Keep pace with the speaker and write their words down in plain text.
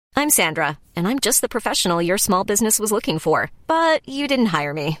I'm Sandra, and I'm just the professional your small business was looking for. But you didn't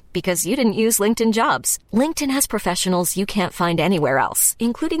hire me because you didn't use LinkedIn Jobs. LinkedIn has professionals you can't find anywhere else,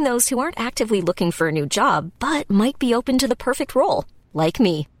 including those who aren't actively looking for a new job, but might be open to the perfect role, like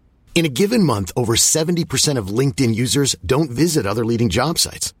me. In a given month, over 70% of LinkedIn users don't visit other leading job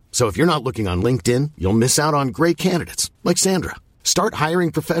sites. So if you're not looking on LinkedIn, you'll miss out on great candidates like Sandra. Start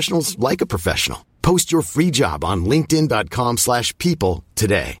hiring professionals like a professional. Post your free job on linkedin.com/people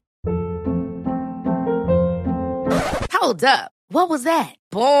today. Hold up. What was that?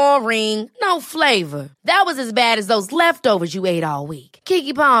 Boring. No flavor. That was as bad as those leftovers you ate all week.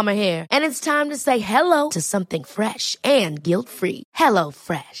 Keke Palmer here, and it's time to say hello to something fresh and guilt-free. Hello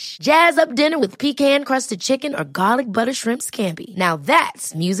Fresh. Jazz up dinner with pecan-crusted chicken or garlic butter shrimp scampi. Now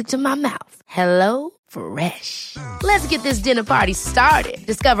that's music to my mouth. Hello Fresh. Let's get this dinner party started.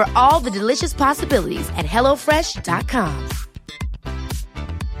 Discover all the delicious possibilities at hellofresh.com.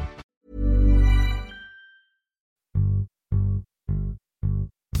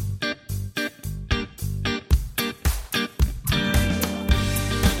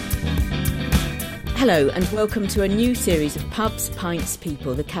 Hello and welcome to a new series of Pubs, Pints,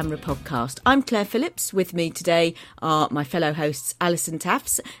 People, the Camera podcast. I'm Claire Phillips. With me today are my fellow hosts Alison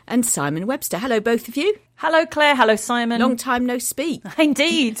Taffs and Simon Webster. Hello, both of you. Hello, Claire. Hello, Simon. Long time no speak.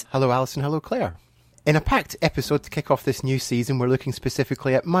 Indeed. Hello, Alison. Hello, Claire. In a packed episode to kick off this new season, we're looking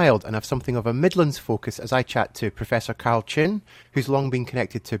specifically at mild and have something of a Midlands focus as I chat to Professor Carl Chin, who's long been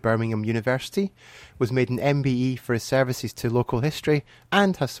connected to Birmingham University, was made an MBE for his services to local history,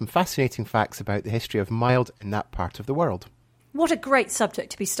 and has some fascinating facts about the history of mild in that part of the world. What a great subject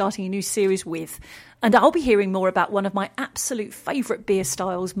to be starting a new series with. And I'll be hearing more about one of my absolute favourite beer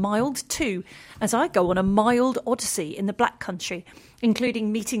styles, mild too, as I go on a mild odyssey in the Black Country,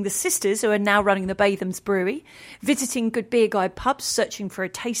 including meeting the sisters who are now running the Bathams Brewery, visiting Good Beer Guide pubs searching for a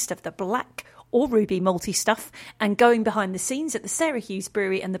taste of the black or ruby malty stuff, and going behind the scenes at the Sarah Hughes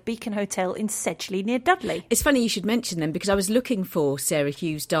Brewery and the Beacon Hotel in Sedgley near Dudley. It's funny you should mention them because I was looking for Sarah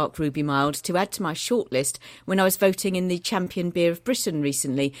Hughes Dark Ruby Mild to add to my shortlist when I was voting in the Champion Beer of Britain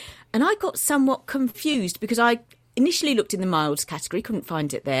recently, and I got somewhat confused because I initially looked in the milds category, couldn't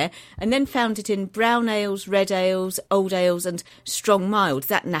find it there, and then found it in brown ales, red ales, old ales and strong mild,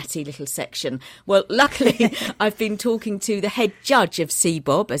 that natty little section. Well, luckily, I've been talking to the head judge of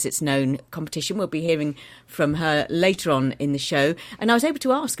CBOB, as it's known, competition. We'll be hearing from her later on in the show. And I was able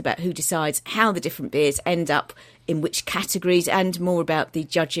to ask about who decides how the different beers end up in which categories and more about the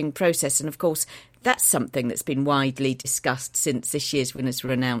judging process. And, of course, that's something that's been widely discussed since this year's winners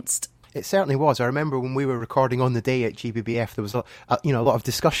were announced. It certainly was. I remember when we were recording on the day at GBBF, there was a lot of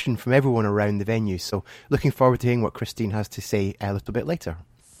discussion from everyone around the venue. So looking forward to hearing what Christine has to say a little bit later.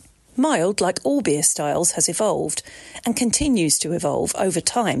 Mild, like all beer styles, has evolved and continues to evolve over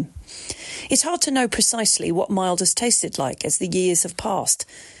time. It's hard to know precisely what mild has tasted like as the years have passed,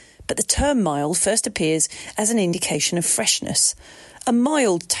 but the term mild first appears as an indication of freshness. A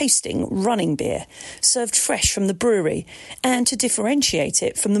mild-tasting running beer, served fresh from the brewery, and to differentiate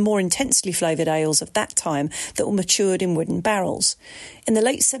it from the more intensely flavoured ales of that time that were matured in wooden barrels. In the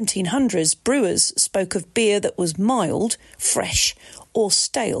late 1700s, brewers spoke of beer that was mild, fresh, or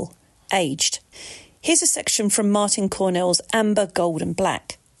stale, aged. Here's a section from Martin Cornell's Amber, Gold and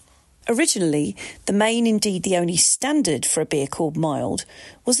Black. Originally, the main, indeed the only standard for a beer called mild,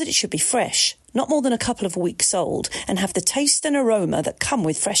 was that it should be fresh, not more than a couple of weeks old, and have the taste and aroma that come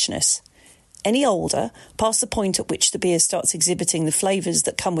with freshness. Any older, past the point at which the beer starts exhibiting the flavours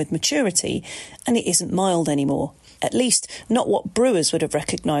that come with maturity, and it isn't mild anymore. At least, not what brewers would have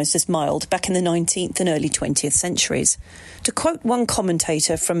recognised as mild back in the 19th and early 20th centuries. To quote one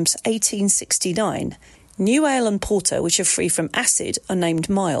commentator from 1869, new ale and porter which are free from acid are named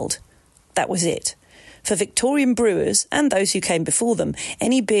mild. That was it. For Victorian brewers, and those who came before them,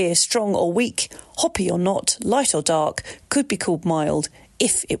 any beer, strong or weak, hoppy or not, light or dark, could be called mild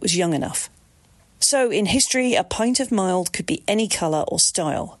if it was young enough. So, in history, a pint of mild could be any colour or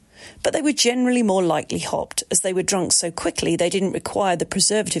style. But they were generally more lightly hopped, as they were drunk so quickly they didn't require the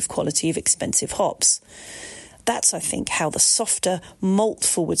preservative quality of expensive hops. That's, I think, how the softer,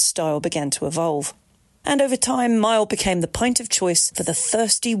 malt-forward style began to evolve. And over time, mild became the pint of choice for the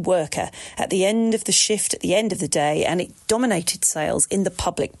thirsty worker at the end of the shift, at the end of the day, and it dominated sales in the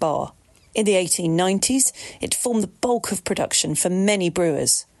public bar. In the 1890s, it formed the bulk of production for many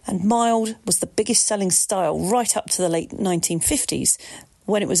brewers, and mild was the biggest selling style right up to the late 1950s,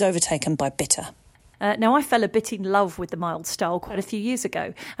 when it was overtaken by bitter. Now, I fell a bit in love with the mild style quite a few years ago,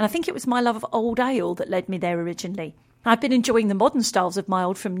 and I think it was my love of old ale that led me there originally. I've been enjoying the modern styles of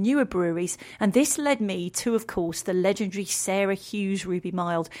mild from newer breweries, and this led me to, of course, the legendary Sarah Hughes Ruby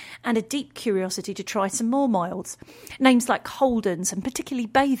Mild, and a deep curiosity to try some more milds. Names like Holden's and particularly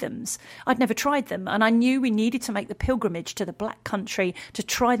Batham's. I'd never tried them, and I knew we needed to make the pilgrimage to the Black Country to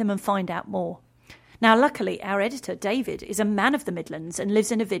try them and find out more. Now, luckily, our editor, David, is a man of the Midlands and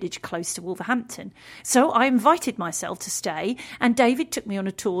lives in a village close to Wolverhampton. So I invited myself to stay, and David took me on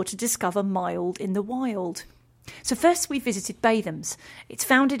a tour to discover mild in the wild. So first we visited Batham's. It's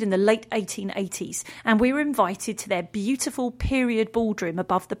founded in the late 1880s, and we were invited to their beautiful period ballroom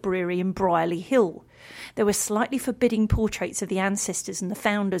above the brewery in Brierley Hill. There were slightly forbidding portraits of the ancestors and the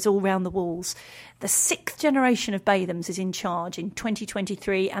founders all round the walls. The 6th generation of Batham's is in charge in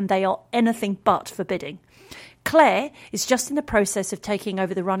 2023, and they are anything but forbidding. Claire is just in the process of taking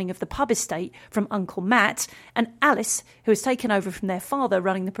over the running of the pub estate from Uncle Matt, and Alice, who has taken over from their father,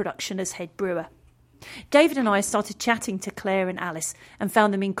 running the production as head brewer. David and I started chatting to Claire and Alice and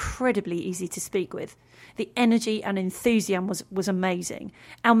found them incredibly easy to speak with. The energy and enthusiasm was amazing.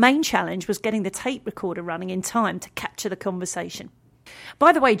 Our main challenge was getting the tape recorder running in time to capture the conversation.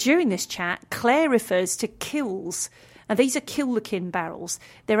 By the way, during this chat, Claire refers to kills. And these are Kilderkin barrels.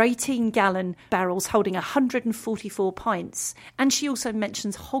 They're 18-gallon barrels holding 144 pints. And she also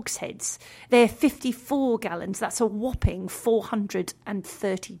mentions hogsheads. They're 54 gallons. That's a whopping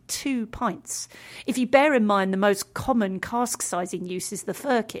 432 pints. If you bear in mind the most common cask size in use is the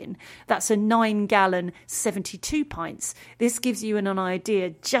firkin, that's a 9-gallon, 72 pints. This gives you an idea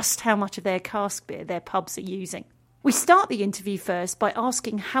just how much of their cask beer their pubs are using. We start the interview first by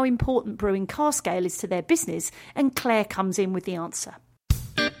asking how important brewing cask ale is to their business, and Claire comes in with the answer.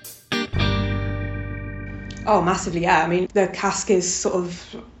 Oh, massively, yeah. I mean, the cask is sort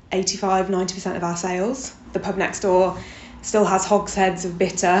of 85-90% of our sales. The pub next door still has hogsheads of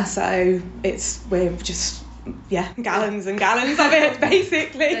bitter, so we're just gallons and gallons of it,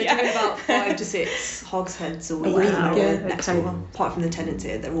 basically. They're doing about 5 to 6 hogsheads a week. Next door, apart from the tenants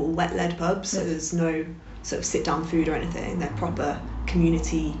here, they're all wet-led pubs, so there's no sort of sit-down food or anything. They're proper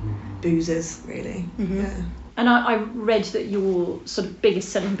community boozers, really. Mm-hmm. Yeah. And I read that your sort of biggest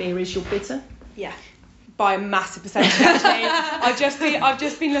selling beer is your bitter. Yeah, by a massive percentage, actually. I've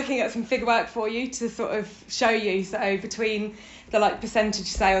just been looking at some figure work for you to sort of show you. So between the percentage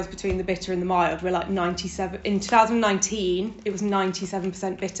sales between the bitter and the mild, we're 97. In 2019, it was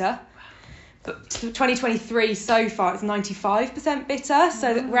 97% bitter. But 2023 so far it's 95% bitter,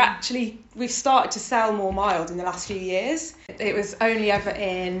 so that we've started to sell more mild in the last few years. It was only ever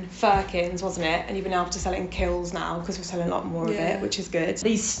in firkins, wasn't it? And you've been able to sell it in kills now because we're selling a lot more of it, which is good.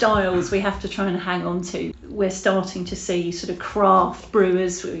 These styles we have to try and hang on to. We're starting to see sort of craft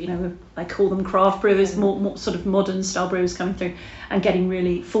brewers, they call them craft brewers, more sort of modern style brewers coming through and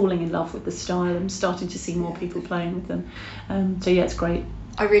falling in love with the style and starting to see more people playing with them. So it's great.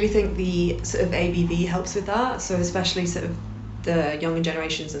 I really think the sort of ABV helps with that. So especially sort of the younger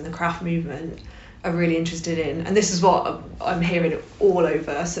generations and the craft movement are really interested in, and this is what I'm hearing all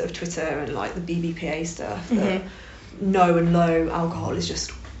over sort of Twitter and the BBPA stuff, that no and low alcohol is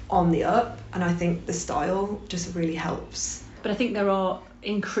just on the up, and I think the style just really helps. But I think there are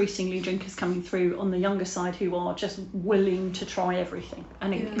increasingly drinkers coming through on the younger side who are just willing to try everything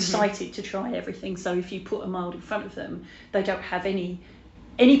and excited to try everything. So if you put a mild in front of them, they don't have any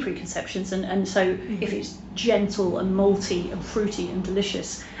preconceptions, and so if it's gentle and malty and fruity and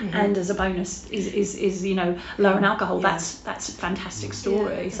delicious, and as a bonus is lower in alcohol, that's a fantastic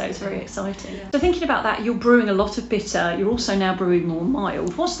story. So it's very exciting. So thinking about that, you're brewing a lot of bitter, you're also now brewing more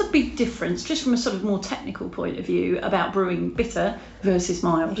mild. What's the big difference, just from a sort of more technical point of view, about brewing bitter versus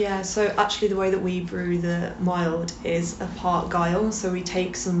mild? Yeah, so actually the way that we brew the mild is a part guile, so we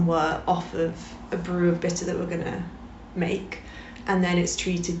take some wort off of a brew of bitter that we're going to make, and then it's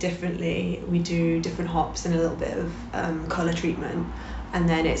treated differently. We do different hops and a little bit of colour treatment, and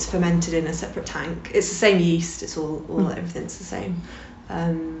then it's fermented in a separate tank. It's the same yeast, it's all everything's the same,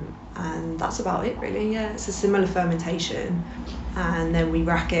 and that's about it really. Yeah, it's a similar fermentation, and then we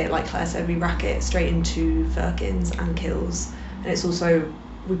rack it, like Claire said, we rack it straight into firkins and kills, and it's also,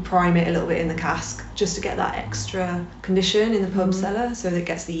 we prime it a little bit in the cask just to get that extra condition in the pub cellar, so that it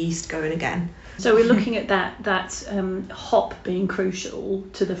gets the yeast going again. So we're looking at that hop being crucial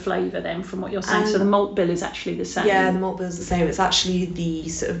to the flavour then, from what you're saying. So the malt bill is actually the same. Yeah, the malt bill is the same. It's actually the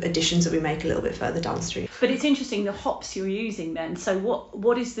sort of additions that we make a little bit further downstream. But it's interesting, the hops you're using then. So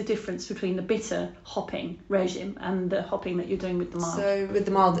what is the difference between the bitter hopping regime and the hopping that you're doing with the mild? So with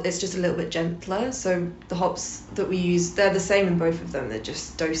the mild, it's just a little bit gentler. So the hops that we use, they're the same in both of them. They're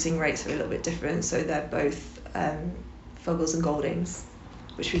just dosing rates are a little bit different. So they're both Fuggles and Goldings.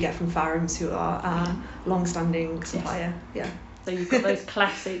 which we get from Farrams, who are our long-standing supplier. Yes. Yeah. So you've got those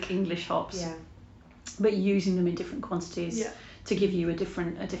classic English hops, but you're using them in different quantities to give you a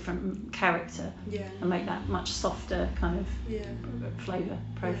different character and make that much softer kind of flavour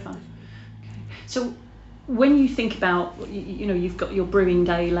profile. Okay. So when you think about, you've got your brewing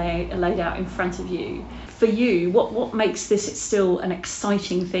day laid out in front of you. For you, what makes this still an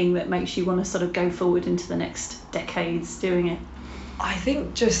exciting thing that makes you want to sort of go forward into the next decades doing it? I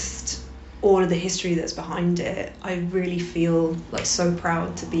think just all of the history that's behind it. I really feel like so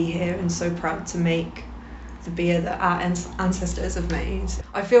proud to be here and so proud to make the beer that our ancestors have made.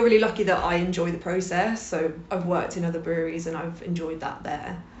 I feel really lucky that I enjoy the process. So I've worked in other breweries and I've enjoyed that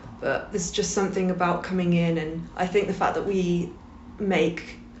there. But there's just something about coming in, and I think the fact that we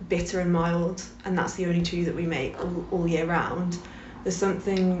make bitter and mild, and that's the only two that we make all year round, there's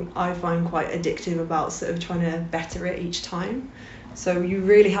something I find quite addictive about sort of trying to better it each time. So you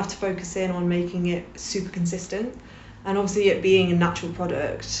really have to focus in on making it super consistent. And obviously it being a natural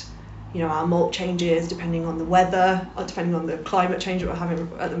product, our malt changes depending on the weather, or depending on the climate change that we're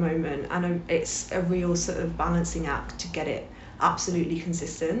having at the moment. And it's a real sort of balancing act to get it absolutely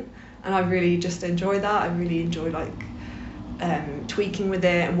consistent. And I really just enjoy that. I really enjoy tweaking with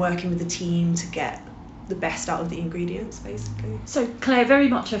it and working with the team to get the best out of the ingredients, basically. So Claire, very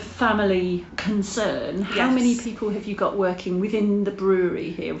much a family concern. How many people have you got working within the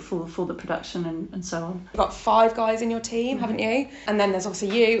brewery here for the production and so on? You've got 5 guys in your team, haven't you? And then there's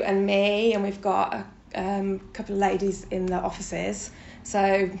obviously you and me, and we've got a couple of ladies in the offices.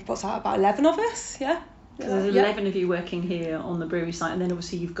 So what's that, about 11 of us? Yeah. So there's 11 of you working here on the brewery site, and then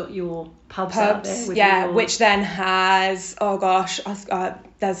obviously you've got your pubs out there. With which then has,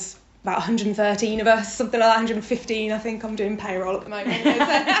 there's about 113 of us, something like that, 115, I think. I'm doing payroll at the moment.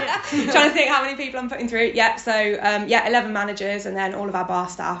 Trying to think how many people I'm putting through. So 11 managers, and then all of our bar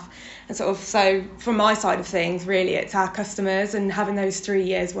staff. And sort of, so from my side of things, really, it's our customers, and having those 3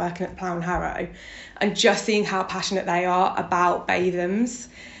 years working at Plough and Harrow, and just seeing how passionate they are about Bathams.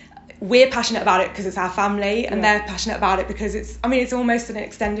 We're passionate about it because it's our family, and they're passionate about it because it's almost an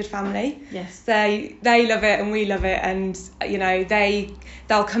extended family. Yes. They love it and we love it, and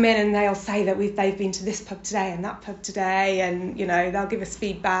they'll come in and they'll say that they've been to this pub today and that pub today, and they'll give us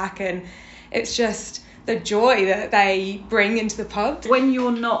feedback, and it's just the joy that they bring into the pub. When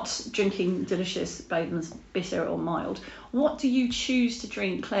you're not drinking delicious Bathams bitter or mild, what do you choose to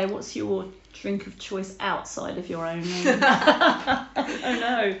drink, Claire? What's your drink of choice outside of your own? Oh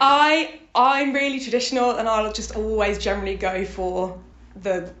no. I'm really traditional, and I'll just always generally go for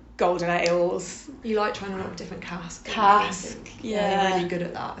the golden ales. You like trying a lot of different casks. Yeah. You're really good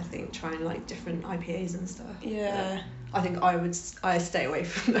at that, I think, trying like different IPAs and stuff. Yeah. I think I stay away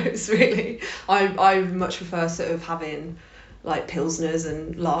from those, really. I much prefer sort of having like pilsners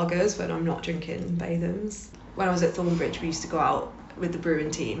and lagers when I'm not drinking Bathams. When I was at Thornbridge, we used to go out with the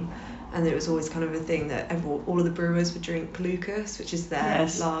brewing team, and it was always kind of a thing that all of the brewers would drink Lucas, which is their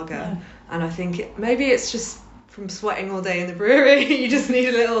lager. Yeah. And I think maybe it's just from sweating all day in the brewery, you just need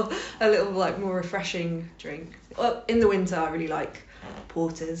a little like more refreshing drink. Well, in the winter, I really like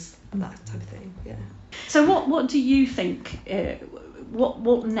porters, that type of thing. Yeah. So what do you think?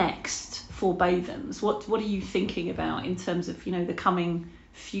 What next for Bathams? What are you thinking about in terms of the coming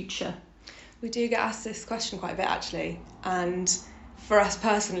future? We do get asked this question quite a bit, actually, and for us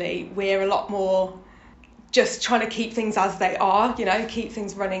personally, we're a lot more just trying to keep things as they are, keep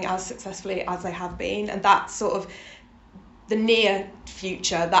things running as successfully as they have been, and that's sort of the near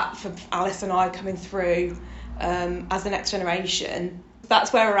future. That for Alice and I coming through as the next generation.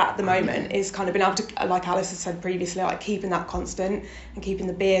 That's where we're at the moment, is kind of being able to, like Alice has said previously, like keeping that constant and keeping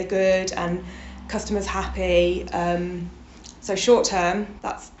the beer good and customers happy. So short term,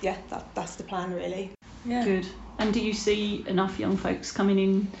 that's the plan, really. Yeah. Good. And do you see enough young folks coming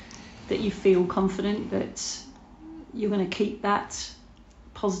in that you feel confident that you're going to keep that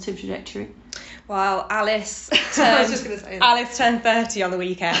positive trajectory? Well, Alice turned 30 on the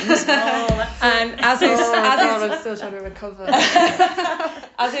weekend. And I'm still trying to recover.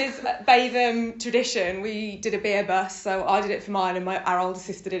 As is Batham tradition, we did a beer bus. So I did it for mine, and our older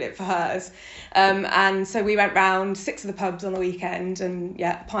sister did it for hers. And so we went round 6 of the pubs on the weekend, and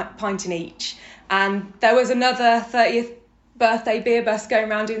pint in each. And there was another 30th birthday beer bus going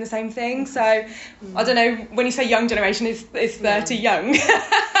around doing the same thing. So I don't know, when you say young generation, is 30 young?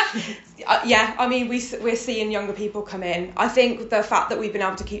 We're seeing younger people come in. I think the fact that we've been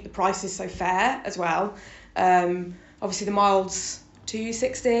able to keep the prices so fair as well. Obviously the mild's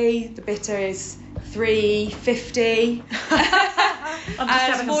 $2.60, the bitter is $3.50. I'm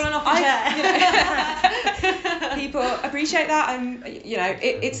just falling off the chair. people appreciate that, and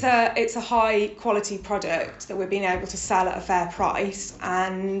it's a high quality product that we're being able to sell at a fair price,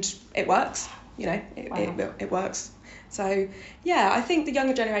 and it works. It works. So yeah, I think the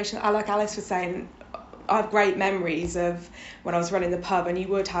younger generation, like Alice was saying, I have great memories of when I was running the pub, and you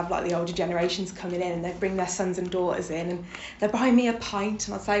would have like the older generations coming in, and they'd bring their sons and daughters in, and they'd buy me a pint,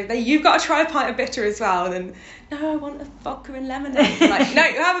 and I'd say, you've got to try a pint of bitter as well. And then, no, I want a vodka and lemonade. Like, no,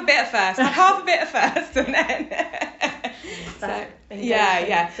 you have a bitter first. Have half a bitter first, and then.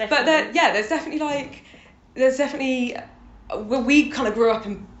 But there's definitely. Well, we kind of grew up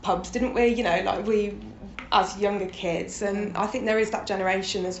in pubs, didn't we? As younger kids, and I think there is that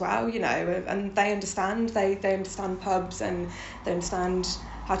generation as well, and they understand pubs, and they understand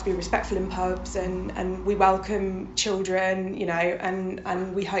how to be respectful in pubs, and we welcome children,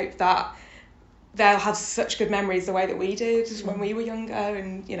 and we hope that they'll have such good memories the way that we did when we were younger,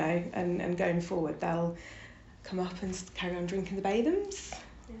 and and going forward they'll come up and carry on drinking the Bathams.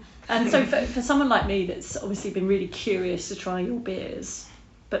 And so for someone like me that's obviously been really curious to try your beers,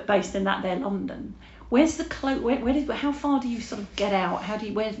 but based in that there London, where's the how far do you sort of get out?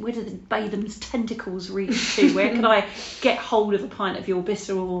 Where do the Batham's tentacles reach to? Where can I get hold of a pint of your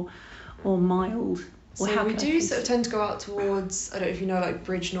bitter or mild? Or so we do sort of tend to go out towards, I don't know if you know, like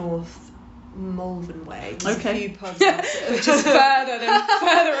Bridge North, Malvern Way. There's a few pubs which is further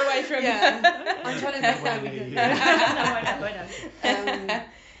away from. Yeah, I'm trying to think where we can. No, I know.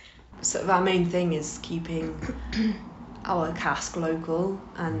 Sort of our main thing is keeping our cask local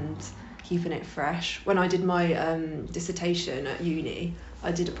and keeping it fresh. When I did my dissertation at uni,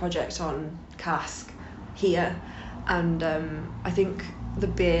 I did a project on cask here, and I think the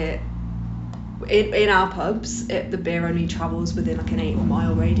beer in our pubs, the beer only travels within like an 8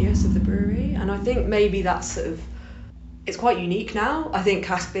 mile radius of the brewery, and I think maybe that's sort of, it's quite unique now. I think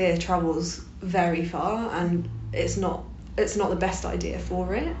cask beer travels very far, and it's not the best idea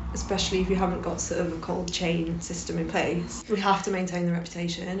for it, especially if you haven't got sort of a cold chain system in place. We have to maintain the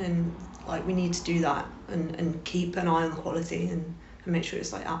reputation, and like we need to do that and keep an eye on the quality and make sure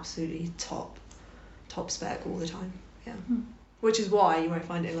it's like absolutely top spec all the time. Yeah. Which is why you won't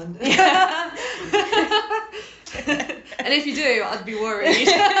find it in London. And if you do, I'd be worried.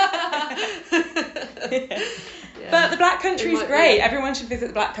 Yeah. But the Black Country is great. Everyone should visit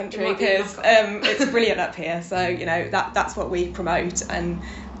the Black Country because it's brilliant up here. So that's what we promote, and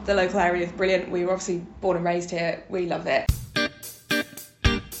the local area is brilliant. We were obviously born and raised here. We love it.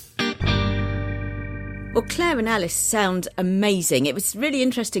 Well, Claire and Alice sound amazing. It was really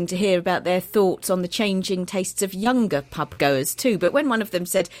interesting to hear about their thoughts on the changing tastes of younger pub goers too. But when one of them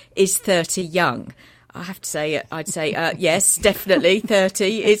said, "Is 30 young?" I have to say, I'd say, yes, definitely,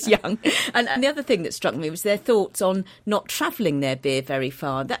 30 is young. And the other thing that struck me was their thoughts on not travelling their beer very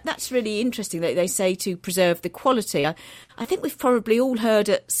far. That's really interesting that they say to preserve the quality. I think we've probably all heard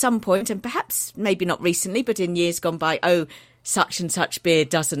at some point, and perhaps maybe not recently, but in years gone by, oh, such and such beer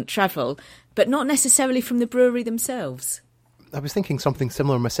doesn't travel, but not necessarily from the brewery themselves. I was thinking something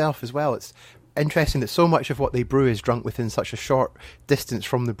similar myself as well. It's interesting that so much of what they brew is drunk within such a short distance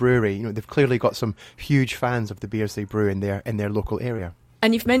from the brewery. They've clearly got some huge fans of the beers they brew in their local area.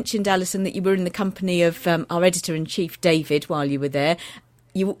 And you've mentioned, Alison, that you were in the company of our editor-in-chief, David, while you were there.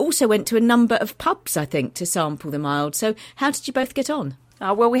 You also went to a number of pubs, I think, to sample the mild. So how did you both get on?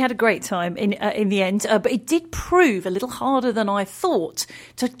 Well, we had a great time in the end, but it did prove a little harder than I thought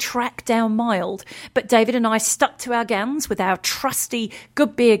to track down mild. But David and I stuck to our guns with our trusty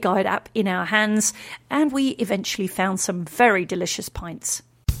Good Beer Guide app in our hands, and we eventually found some very delicious pints.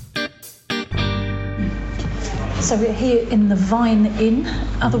 So we're here in the Vine Inn,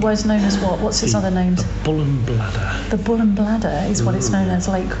 otherwise known as what? What's its other names? The Bull and Bladder. The Bull and Bladder is what it's known as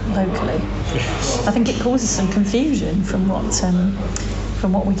locally. Yes. I think it causes some confusion from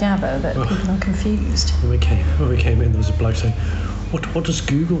what we gather, that people are confused. When we came in, there was a bloke saying, What does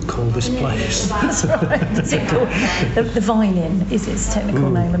Google call this place? That's right. Is it called the Vine Inn is its technical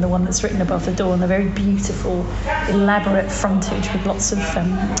name, and the one that's written above the door, and the very beautiful, elaborate frontage with lots of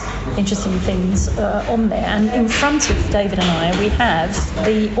interesting things on there. And in front of David and I, we have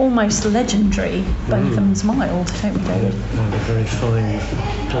the almost legendary Batham's Mild, don't we, David? And a very fine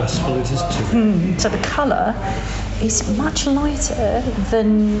glass full it is too. So the colour is much lighter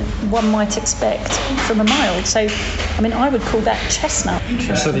than one might expect from a mild. So, I mean, I would call that chestnut.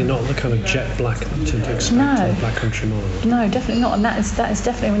 Certainly not the kind of jet black that you tend to expect in Black Country Mild. No, definitely not. And that is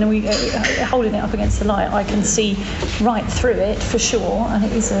definitely, when we holding it up against the light, I can see right through it for sure. And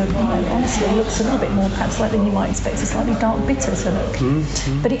it is honestly, it looks a little bit more perhaps like than you might expect a slightly dark bitter to look.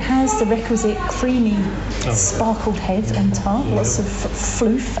 Mm-hmm. But it has the requisite creamy, sparkled head and top, lots of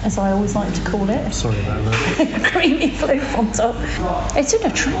floof, as I always like to call it. Sorry about that. Creamy floof on top. It's an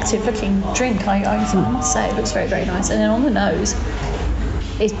attractive looking drink, I must say. It looks very, very nice. And then on the nose,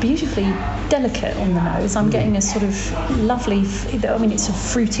 it's beautifully delicate on the nose. I'm getting a sort of lovely, it's a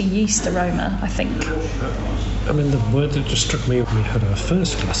fruity yeast aroma, I think. I mean, the word that just struck me when we had our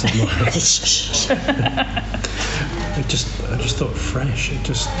first glass of Mild. I just thought fresh. It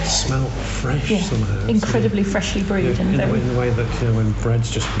just smelled fresh somehow. Incredibly freshly brewed. In the way that when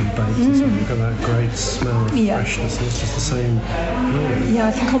bread's just been baked, you've got that great smell of freshness. And it's just the same. Yeah,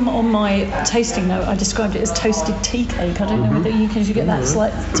 I think on my tasting note, I described it as toasted tea cake. I don't know whether you get that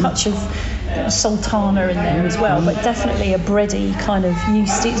slight touch of sultana in there as well, but definitely a bready kind of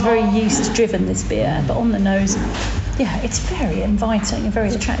yeast. It's very yeast driven, this beer, but on the nose, it's very inviting and very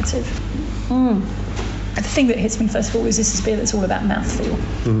attractive. The thing that hits me first of all is this is beer that's all about mouthfeel.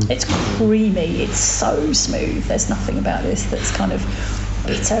 It's creamy, it's so smooth. There's nothing about this that's kind of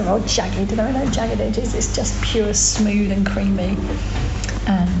bitter or jagged. There are no jagged edges. It's just pure smooth and creamy,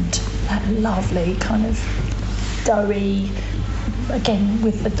 and that lovely kind of doughy, again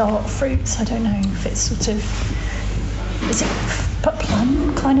with the dark fruits. I don't know if it's sort of, is it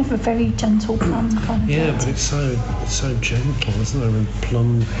plum, kind of a very gentle plum kind of. Yeah, but it's so gentle, isn't there? I mean,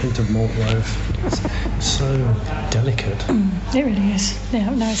 plum, hint of malt loaf. It's so delicate. It really is.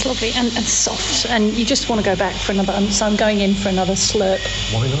 Yeah, no, it's lovely and soft, and you just want to go back for another. So I'm going in for another slurp.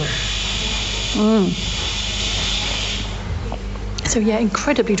 Why not? So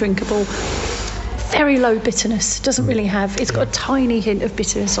incredibly drinkable. Very low bitterness. Doesn't really have. It's got a tiny hint of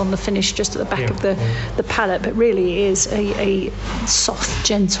bitterness on the finish, just at the back of the palate, but really is a soft,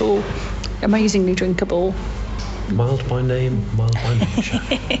 gentle, amazingly drinkable. Mild by name, mild by nature.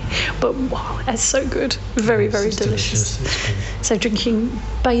 But wow, that's so good. Very, very delicious. So drinking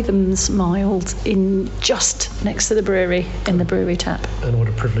Batham's Mild in just next to the brewery, in the brewery tap. And what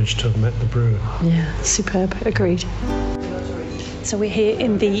a privilege to have met the brewer. Yeah, superb. Agreed. So we're here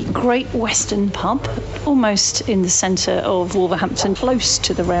in the Great Western Pub, almost in the centre of Wolverhampton, close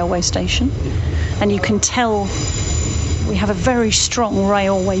to the railway station. And you can tell we have a very strong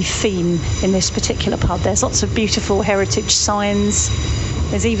railway theme in this particular pub. There's lots of beautiful heritage signs.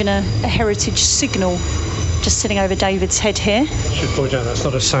 There's even a heritage signal just sitting over David's head here. I should point out that's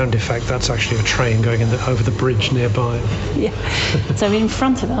not a sound effect, that's actually a train going over the bridge nearby. Yeah. So in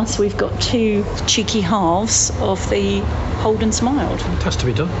front of us we've got two cheeky halves of the Holden's Mild. It has to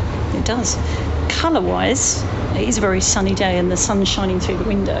be done. It does. Colour-wise, it is a very sunny day and the sun's shining through the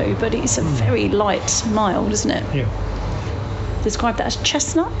window, but it's a very light mild, isn't it? Yeah. Describe that as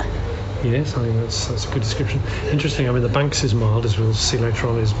chestnut? Yes, I think that's a good description. Interesting, I mean, the Banks's Mild, as we'll see later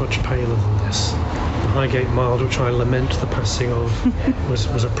on, is much paler than this. The Highgate Mild, which I lament the passing of,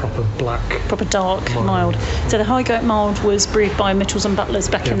 was a proper dark mild. So the Highgate Mild was brewed by Mitchells and Butlers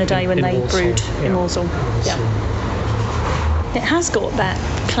back in the day when they brewed in Walsall. It has got that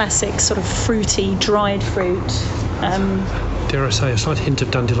classic sort of fruity, dried fruit. Dare I say, a slight hint of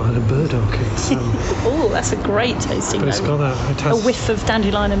dandelion and burdock. Oh, that's a great tasting. But it's got that. It has a whiff of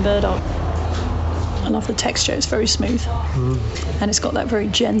dandelion and burdock. I love the texture. It's very smooth, and it's got that very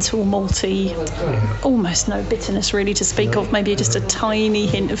gentle, malty, almost no bitterness really to speak of. Maybe just a tiny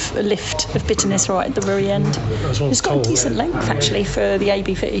hint of a lift of bitterness right at the very end. It's got a decent length actually for the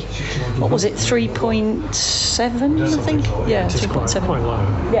ABV. What was it? 3.7, I think. Yeah, 3.7. Quite low.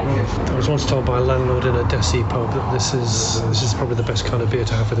 Yeah. I was once told by a landlord in a Desi pub that this is probably the best kind of beer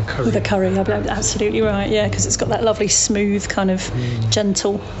to have with a curry. With a curry, I'm absolutely right. Yeah, because it's got that lovely, smooth kind of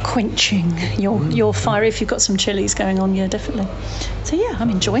gentle quenching your fire if you've got some chilies going on. Yeah, definitely. So yeah, I'm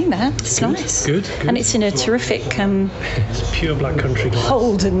enjoying that. It's good, nice. Good. And it's in a terrific it's pure black country glass.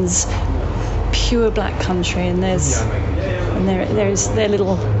 Holden's pure black country, and there's their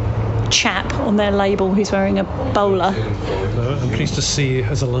little chap on their label who's wearing a bowler. I'm pleased to see,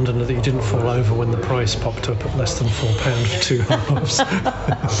 as a Londoner, that you didn't fall over when the price popped up at less than £4 for two halves.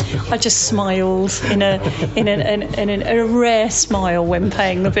 I just smiled in a rare smile when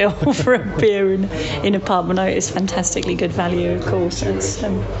paying the bill for a beer in a pub. I know it's fantastically good value, of course.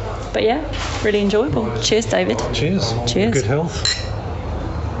 But yeah, really enjoyable. Cheers, David. Cheers. Cheers. Good health.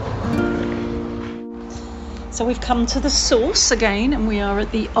 So So we've come to the Source again, and we are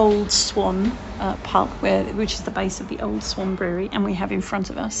at the Old Swan pub, which is the base of the Old Swan Brewery, and we have in front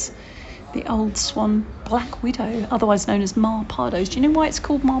of us the Old Swan Black Widow, otherwise known as Marpardos. Do you know why it's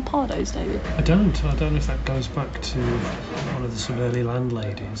called Marpardos, David? I don't know if that goes back to one of the some early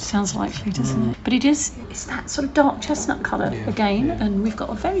landladies. Sounds likely, doesn't it? But it's that sort of dark chestnut colour again, and we've got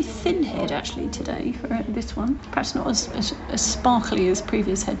a very thin head actually today for this one. Perhaps not as sparkly as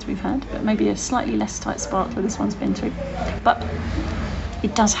previous heads we've had, but maybe a slightly less tight sparkler this one's been through. But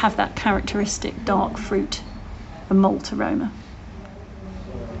it does have that characteristic dark fruit and malt aroma.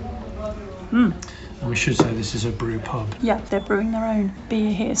 And we should say this is a brew pub. Yeah, they're brewing their own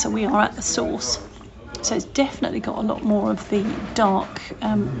beer here, so we are at the Source. So it's definitely got a lot more of the dark,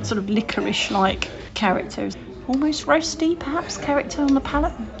 sort of licorice-like characters. Almost roasty, perhaps, character on the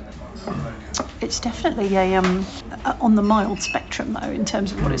palate. It's definitely on the mild spectrum, though, in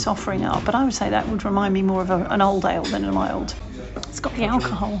terms of what it's offering up. But I would say that would remind me more of an old ale than a mild. It's got the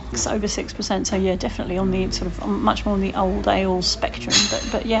alcohol. It's over 6%, so yeah, definitely on the sort of much more on the old ale spectrum.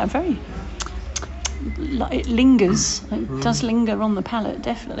 But yeah, very. It lingers. It does linger on the palate,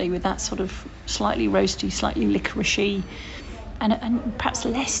 definitely, with that sort of slightly roasty, slightly licoricey, and perhaps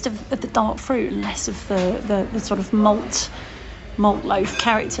less of the dark fruit and less of the sort of malt loaf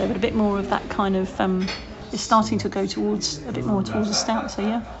character, but a bit more of that kind of. It's starting to go a bit more towards a stout. So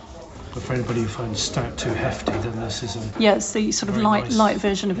yeah. But for anybody who finds stout too hefty, then this is it's the sort of light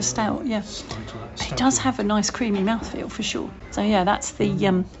version of a stout, yeah. It does have a nice creamy mouthfeel for sure. So yeah, that's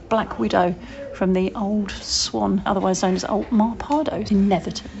the Black Widow from the Old Swan, otherwise known as Old Marpardos in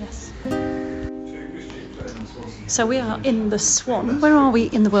Netherton, yes. So we are in the Swan. Where are we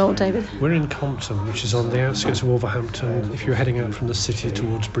in the world, David? We're in Compton, which is on the outskirts of Wolverhampton, if you're heading out from the city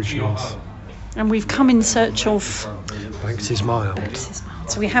towards Bridgnorth. And we've come in search of... Banks's Mild.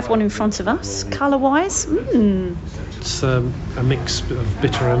 So we have one in front of us. Colour-wise, It's a mix of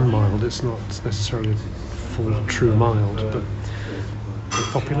bitter and mild. It's not necessarily full true mild, but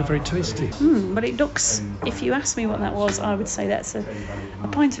very popular, very tasty. But it looks, if you asked me what that was, I would say that's a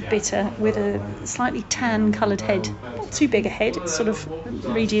pint of bitter with a slightly tan-coloured head. Not too big a head, it's sort of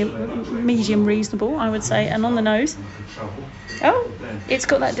medium reasonable, I would say. And on the nose, it's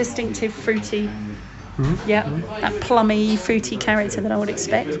got that distinctive fruity, that plummy, fruity character that I would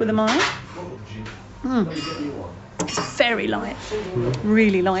expect with a mild. It's very light,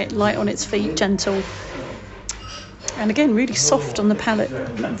 really light on its feet, gentle. And again, really soft on the palate.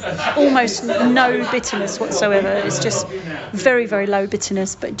 Almost no bitterness whatsoever. It's just very, very low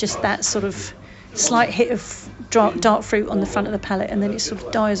bitterness, but just that sort of slight hit of dark fruit on the front of the palate, and then it sort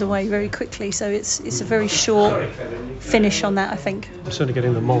of dies away very quickly. So it's a very short finish on that, I think. I'm certainly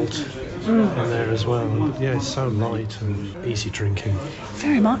getting the malt in there as well. But yeah, it's so light and easy drinking.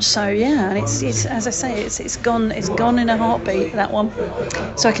 Very much so, yeah. And it's as I say, it's gone in a heartbeat, that one.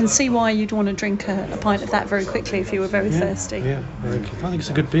 So I can see why you'd want to drink a pint of that very quickly if you were very thirsty. Yeah, I think it's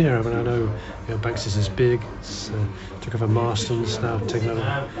a good beer. I mean, I know Banks's is big. It's took over Marston's, now taken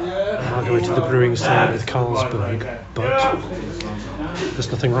over Margaret to the brewing stand with Carlsberg, but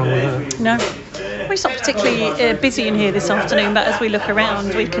there's nothing wrong with that. No. Well, it's not particularly busy in here this afternoon, but as we look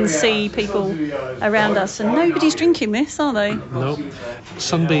around, we can see people around us, and nobody's drinking this, are they? No.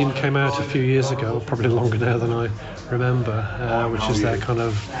 Sunbeam came out a few years ago, probably longer now than I remember, which is their kind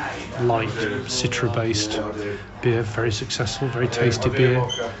of light, citra-based beer, very successful, very tasty beer.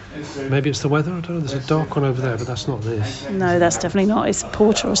 Maybe it's the weather, I don't know, there's a dark one over there, but that's not this. No, that's definitely not. It's a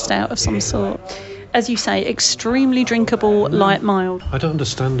porter or stout of some sort. As you say, extremely drinkable, light, mild. I don't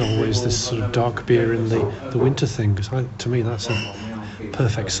understand always this sort of dark beer in the winter thing, because to me that's a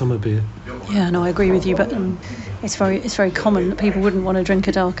perfect summer beer. Yeah, no, I agree with you, but it's very common that people wouldn't want to drink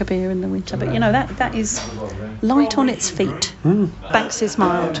a darker beer in the winter. But that is light on its feet. Banks's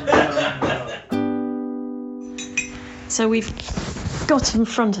Mild. So we've got in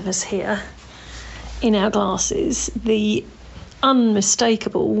front of us here, in our glasses, the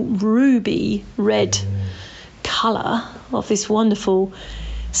unmistakable ruby red colour of this wonderful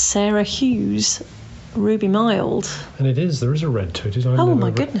Sarah Hughes Ruby Mild. And there is a red to it. Oh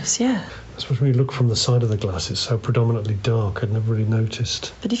my goodness, yeah. I suppose when you look from the side of the glass, it's so predominantly dark, I'd never really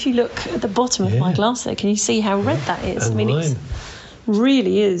noticed. But if you look at the bottom of my glass there, can you see how red that is? And mine. It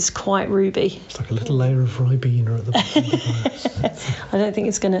really is quite ruby. It's like a little layer of Ribena at the bottom of the glass. I don't think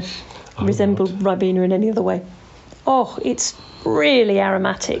it's going to resemble Ribena in any other way. Oh, it's really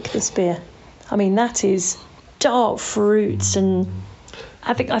aromatic, this beer. I mean, that is dark fruits, and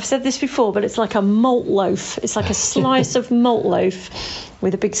I think I've said this before, but it's like a malt loaf. It's like a slice of malt loaf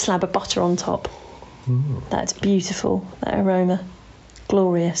with a big slab of butter on top. That's beautiful, that aroma.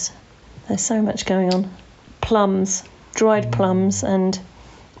 Glorious. There's so much going on. plums, dried plums, and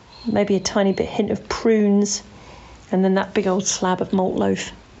maybe a tiny bit hint of prunes, and then that big old slab of malt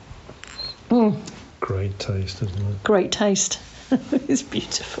loaf. Great taste, isn't it? Great taste. It's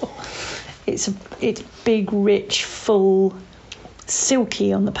beautiful. It's big, rich, full,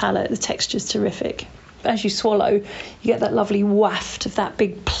 silky on the palate. The texture's terrific. As you swallow, you get that lovely waft of that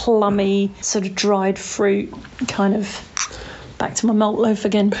big plummy sort of dried fruit, kind of back to my malt loaf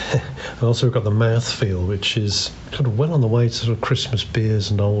again. And also we've got the mouthfeel, which is kind of well on the way to sort of Christmas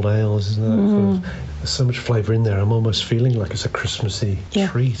beers and old ales, isn't it? Sort of, there's so much flavour in there. I'm almost feeling like it's a Christmassy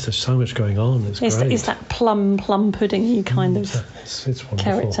treat. There's so much going on. It's great. It's that plum pudding-y kind of it's wonderful.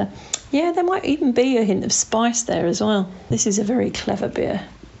 character. Yeah, there might even be a hint of spice there as well. This is a very clever beer.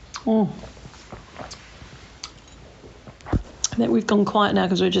 I think we've gone quiet now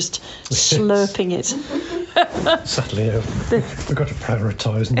because we're just slurping it. Sadly, we've got to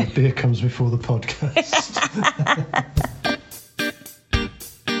prioritise, and the beer comes before the podcast.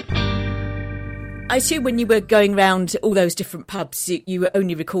 I assume when you were going round all those different pubs, you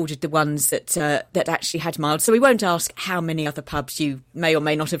only recorded the ones that actually had mild. So we won't ask how many other pubs you may or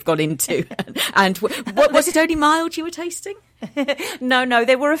may not have gone into. And was it only mild you were tasting? No,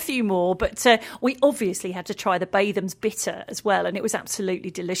 there were a few more, but we obviously had to try the Batham's Bitter as well, and it was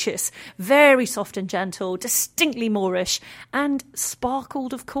absolutely delicious. Very soft and gentle, distinctly Moorish, and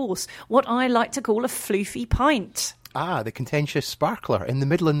sparkled, of course, what I like to call a floofy pint. Ah, the contentious sparkler in the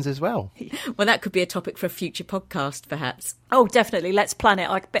Midlands as well. Well, that could be a topic for a future podcast, perhaps. Oh, definitely. Let's plan it.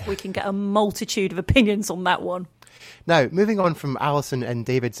 I bet we can get a multitude of opinions on that one. Now, moving on from Alison and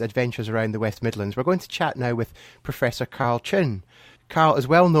David's adventures around the West Midlands, we're going to chat now with Professor Carl Chin. Carl is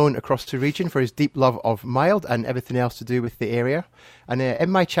well known across the region for his deep love of mild and everything else to do with the area. And in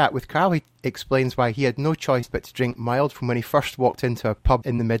my chat with Carl, he explains why he had no choice but to drink mild from when he first walked into a pub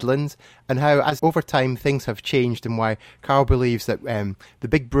in the Midlands, and how, as over time, things have changed, and why Carl believes that the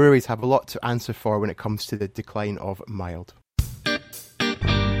big breweries have a lot to answer for when it comes to the decline of mild.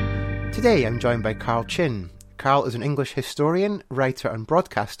 Today, I'm joined by Carl Chin. Carl is an English historian, writer and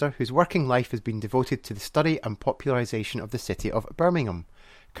broadcaster whose working life has been devoted to the study and popularisation of the city of Birmingham.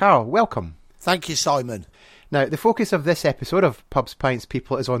 Carl, welcome. Thank you, Simon. Now, the focus of this episode of Pubs, Pints,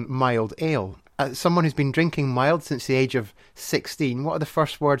 People is on mild ale. As someone who's been drinking mild since the age of 16, what are the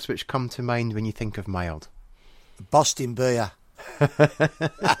first words which come to mind when you think of mild? Boston beer.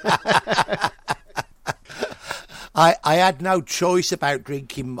 I had no choice about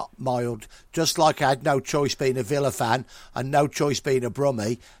drinking mild, just like I had no choice being a Villa fan and no choice being a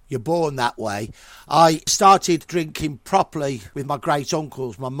Brummie. You're born that way. I started drinking properly with my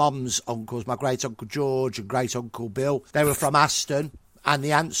great-uncles, my mum's uncles, my great-uncle George and great-uncle Bill. They were from Aston, and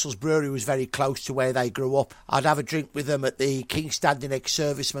the Ansell's Brewery was very close to where they grew up. I'd have a drink with them at the King's Standing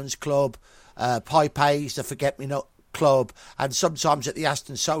Ex-Servicemen's Club, Pipe A's, the Forget-Me-Not Club, and sometimes at the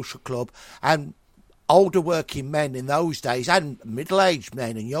Aston Social Club. And older working men in those days, and middle-aged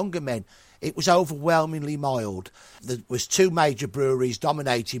men and younger men, it was overwhelmingly mild. There was two major breweries,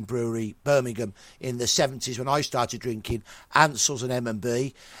 dominating brewery, Birmingham, in the 70s when I started drinking, Ansell's and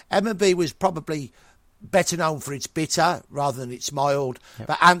M&B. M&B was probably better known for its bitter rather than its mild,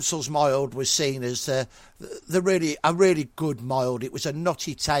 but Ansell's mild was seen as a really good mild. It was a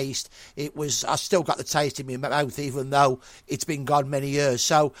nutty taste. I still got the taste in my mouth even though it's been gone many years.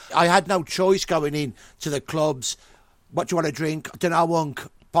 So I had no choice going in to the clubs. What do you want to drink? I don't know, Wonk,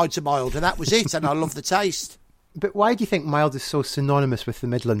 pints of mild, and that was it. And I love the taste. But why do you think mild is so synonymous with the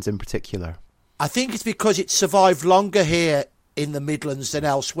Midlands in particular? I think it's because it survived longer here in the Midlands than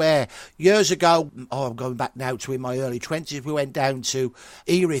elsewhere. Years ago, I'm going back now to in my early 20s, we went down to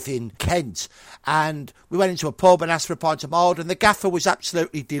Erith in Kent, and we went into a pub and asked for a pint of mild, and the gaffer was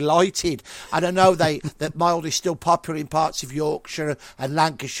absolutely delighted. And I know that mild is still popular in parts of Yorkshire and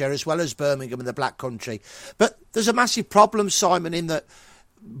Lancashire, as well as Birmingham and the Black Country. But there's a massive problem, Simon, in that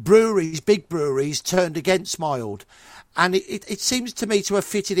breweries, big breweries, turned against mild. And it seems to me to have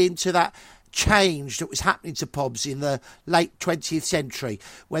fitted into that change that was happening to pubs in the late 20th century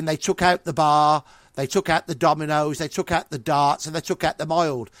when they took out the bar, they took out the dominoes, they took out the darts, and they took out the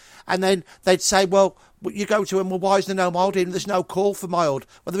mild. And then they'd say, well, you go to them, well, why is there no mild in? There's no call for mild.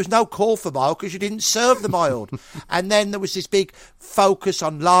 Well, there was no call for mild because you didn't serve the mild. And then there was this big focus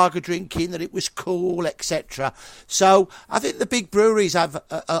on lager drinking, that it was cool, etc. So I think the big breweries have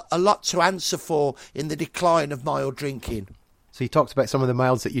a lot to answer for in the decline of mild drinking. So you talked about some of the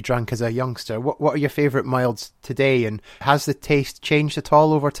milds that you drank as a youngster. What are your favourite milds today, and has the taste changed at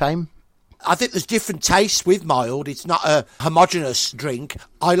all over time? I think there's different tastes with mild. It's not a homogeneous drink.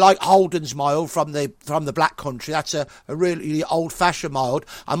 I like Holden's mild from the Black Country. That's a really old-fashioned mild.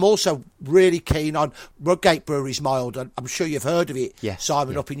 I'm also really keen on Rudgate Brewery's mild. I'm sure you've heard of it,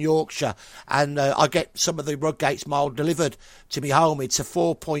 Simon, up in Yorkshire. And I get some of the Rudgate's mild delivered to me home. It's a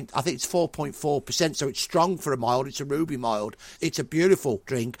 4.4%, so it's strong for a mild. It's a ruby mild. It's a beautiful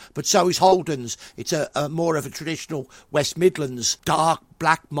drink, but so is Holden's. It's a more of a traditional West Midlands dark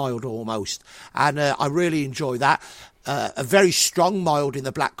black mild almost, and I really enjoy that. A very strong mild in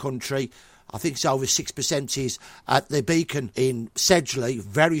the Black Country. I think it's over 6% is at the Beacon in Sedgley.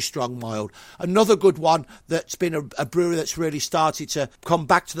 Very strong mild. Another good one that's been a brewery that's really started to come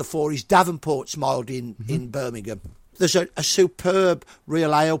back to the fore is Davenport's mild in Birmingham. There's a superb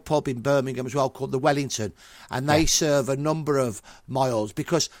real ale pub in Birmingham as well called the Wellington, and they serve a number of milds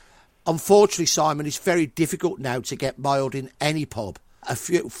because, unfortunately, Simon, it's very difficult now to get mild in any pub. A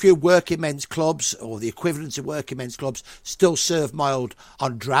few working men's clubs, or the equivalent of working men's clubs, still serve mild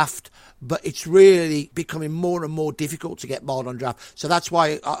on draft, but it's really becoming more and more difficult to get mild on draft. So that's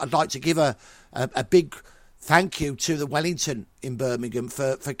why I'd like to give a big thank you to the Wellington in Birmingham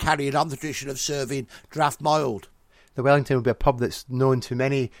for carrying on the tradition of serving draft mild. The Wellington will be a pub that's known to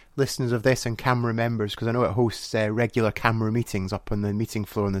many listeners of this and CAMRA members, because I know it hosts regular CAMRA meetings up on the meeting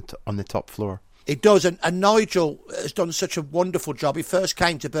floor on the top floor. It does, and Nigel has done such a wonderful job. He first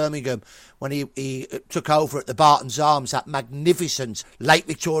came to Birmingham when he took over at the Barton's Arms, that magnificent late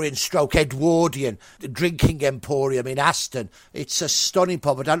Victorian stroke Edwardian drinking emporium in Aston. It's a stunning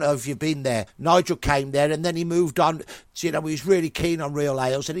pub. I don't know if you've been there. Nigel came there and then he moved on. He was really keen on real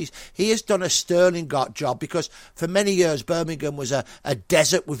ales, and he has done a sterling job, because for many years Birmingham was a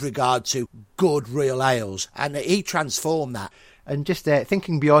desert with regard to good real ales, and he transformed that. And just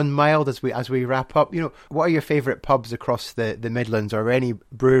thinking beyond mild as we wrap up, what are your favourite pubs across the Midlands, or any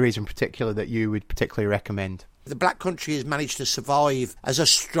breweries in particular that you would particularly recommend? The Black Country has managed to survive as a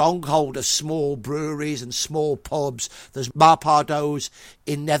stronghold of small breweries and small pubs. There's Marpardo's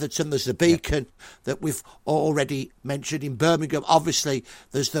in Netherton, there's the Beacon that we've already mentioned in Birmingham. Obviously,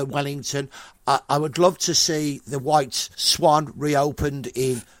 there's the Wellington. I would love to see the White Swan reopened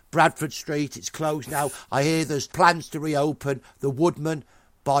in Bradford Street. It's closed now. I hear there's plans to reopen the Woodman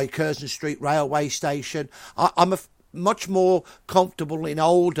by Curzon Street railway station. I'm much more comfortable in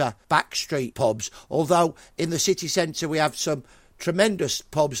older back street pubs, although in the city centre we have some tremendous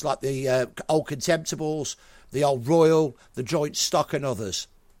pubs like the Old Contemptibles, the Old Royal, the Joint Stock and others.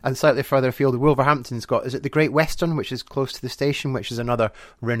 And slightly further afield, Wolverhampton's got, is it the Great Western, which is close to the station, which is another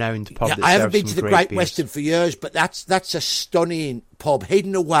renowned pub that I haven't been serves to the some Great beers. Western for years, but that's a stunning pub,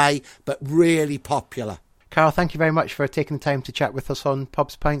 hidden away, but really popular. Carl, thank you very much for taking the time to chat with us on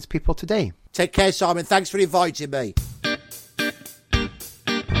Pubs, Pints, People today. Take care, Simon. Thanks for inviting me.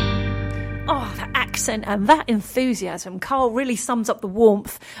 Oh, that accent and that enthusiasm. Carl really sums up the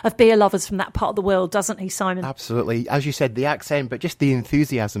warmth of beer lovers from that part of the world, doesn't he, Simon? Absolutely. As you said, the accent, but just the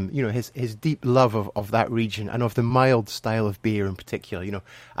enthusiasm, his deep love of that region and of the mild style of beer in particular.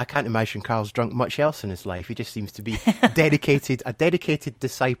 I can't imagine Carl's drunk much else in his life. He just seems to be a dedicated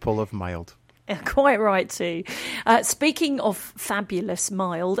disciple of mild. Quite right too. Speaking of fabulous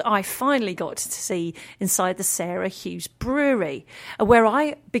mild, I finally got to see inside the Sarah Hughes Brewery, where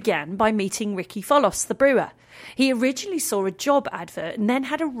I began by meeting Ricky Follos, the brewer. He originally saw a job advert and then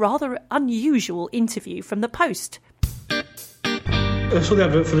had a rather unusual interview from the Post. I saw the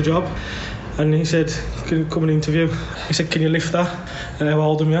advert for the job, and he said, "Can you come and interview?" He said, "Can you lift that?" And I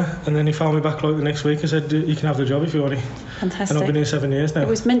told him, yeah. And then he found me back the next week and said, "You can have the job if you want it." Fantastic. And I've been here 7 years now. It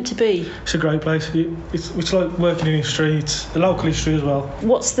was meant to be. It's a great place. It's like working in history. It's a local history as well.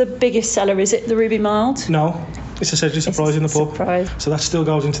 What's the biggest seller? Is it the Ruby Mild? No, it's a Sedgley Surprise in the pub. Surprise. So that still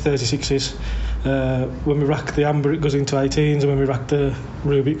goes into 36s. When we rack the amber, it goes into 18s, and when we rack the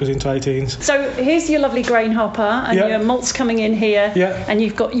ruby, it goes into 18s. So here's your lovely grain hopper, and your malt's coming in here, and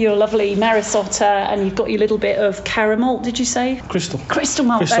you've got your lovely Marisotta, and you've got your little bit of caramel. Did you say? Crystal malt. Crystal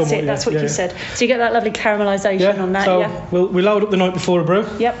That's malt, it. That's what you said. So you get that lovely caramelisation on that. So we load up the night before a brew.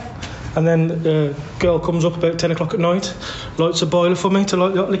 Yep. And then a girl comes up about 10 o'clock at night, lights a boiler for me to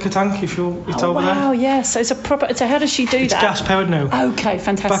light the hot liquor tank it's over there. Wow, yeah. So it's a proper. So how does she do that? It's gas powered now. Okay,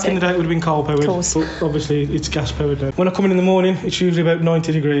 fantastic. Back in the day it would have been coal powered, but obviously it's gas powered now. When I come in the morning, it's usually about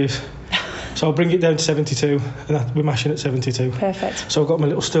 90 degrees. So I'll bring it down to 72, and we're mashing at 72. Perfect. So I've got my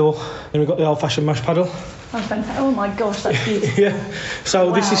little stool, and we've got the old-fashioned mash paddle. Oh, fantastic. Oh my gosh, that's beautiful. Yeah.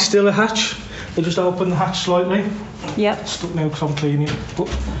 So this is still a hatch. I just open the hatch slightly. Yep. It's stuck now because I'm cleaning it.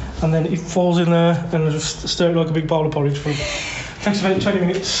 And then it falls in there, and I just stir it like a big bowl of porridge for Takes about 20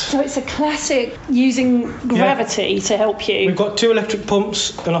 minutes. So it's a classic using gravity to help you. We've got 2 electric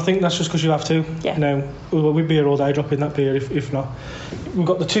pumps, and I think that's just because you have to. Yeah. No, we'd be here all day dropping that beer if not. We've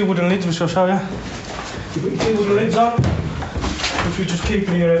got the 2 wooden lids, which I'll show you. You put your 2 wooden lids on, which we just keep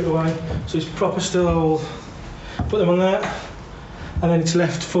in here out of the way, so it's proper still. Put them on there, and then it's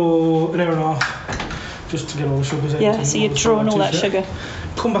left for an hour and a half, just to get all the sugars out. Yeah, so you're drawing all that sugar.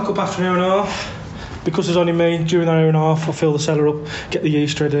 Come back up after an hour and a half. Because there's only me, during that hour and a half, I fill the cellar up, get the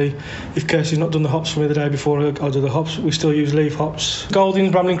yeast ready. If Kirsty's not done the hops for me the day before I do the hops, we still use leaf hops.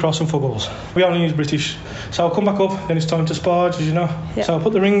 Goldings, Bramling Cross and Fuggles. We only use British. So I'll come back up, then it's time to sparge, as you know. Yep. So I'll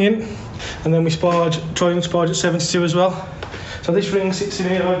put the ring in, and then we sparge, try and sparge at 72 as well. So this ring sits in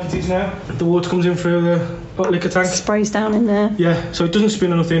here like it is now. The water comes in through the hot liquor tank. Sprays down in there. Yeah, so it doesn't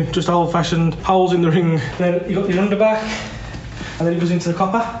spin or nothing, just old-fashioned holes in the ring. Then you've got your underback, and then it goes into the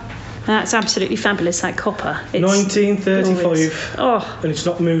copper. That's absolutely fabulous, that copper. It's 1935, and it's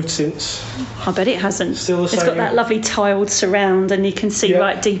not moved since. I bet it hasn't. Still the same. It's got that lovely tiled surround, and you can see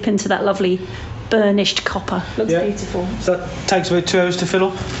right deep into that lovely burnished copper. Looks beautiful. So that takes about 2 hours to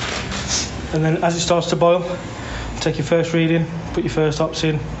fill up, and then as it starts to boil, take your first reading, put your first hops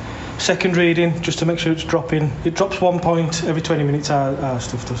in. Second reading, just to make sure it's dropping. It drops 1 point every 20 minutes, our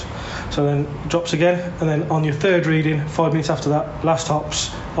stuff does. So then it drops again, and then on your third reading, 5 minutes after that, last hops,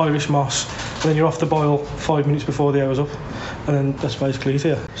 Irish moss, and then you're off the boil 5 minutes before the hour's up, and then that's basically it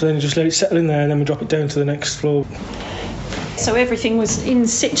here. So then you just let it settle in there, and then we drop it down to the next floor. So everything was in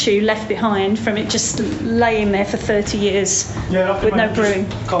situ, left behind from it just laying there for 30 years with no brewing.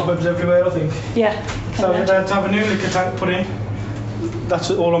 Cobwebs everywhere, I think. Yeah. So we had to have a new liquor tank put in. That's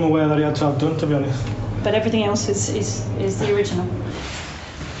all I'm aware that he had to have done, to be honest. But everything else is the original.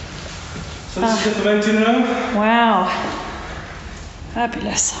 So this is the fermenting room. Wow.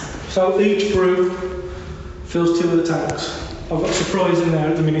 Fabulous. So each brew fills 2 of the tanks. I've got a surprise in there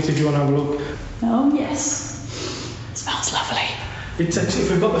at the minute if you want to have a look. Oh, yes. It smells lovely. If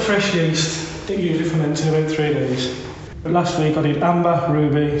we've got the fresh yeast, it usually ferments in about 3 days. But last week I did amber,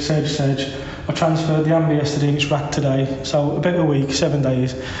 ruby, sedge. I transferred the amber yesterday and it's racked today. So about a week, 7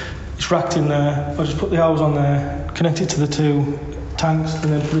 days. It's racked in there. I just put the hose on there, connect it to the 2 tanks,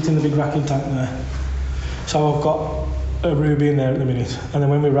 and then put it in the big racking tank there. So I've got a ruby in there at the minute. And then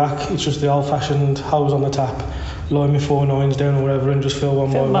when we rack, it's just the old-fashioned hose on the tap, line me 4 nines down or whatever, and just fill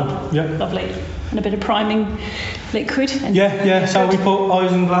one by one. Yeah. Lovely. And a bit of priming liquid. Yeah. So we put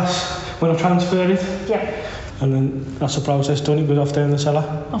isinglass when I transfer it. Yeah. And then that's the process done. It goes off down the cellar.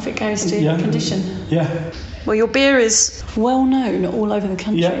 Off it goes to condition. Yeah. Well, your beer is well known all over the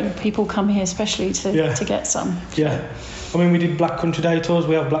country. Yeah. People come here especially to get some. Yeah. I mean, we did Black Country Day tours.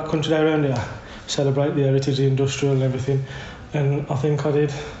 We have Black Country Day around here. Celebrate the heritage, the industrial and everything. And I think I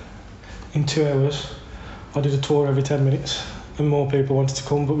did, in 2 hours, I did a tour every 10 minutes. And more people wanted to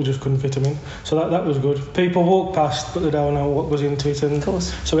come, but we just couldn't fit them in. So that was good. People walked past, but they don't know what was into it. And of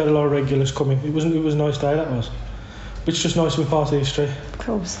course. So we had a lot of regulars coming. It was a nice day, that was. But it's just nice to be part of history. Of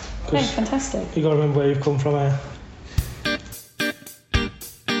course. Yeah, fantastic. You got to remember where you've come from here.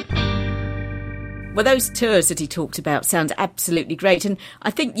 Well, those tours that he talked about sound absolutely great. And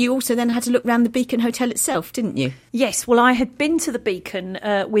I think you also then had to look around the Beacon Hotel itself, didn't you? Yes, well, I had been to the Beacon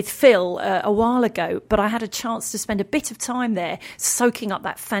with Phil a while ago, but I had a chance to spend a bit of time there soaking up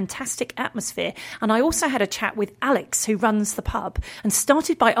that fantastic atmosphere. And I also had a chat with Alex, who runs the pub, and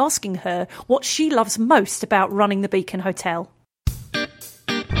started by asking her what she loves most about running the Beacon Hotel.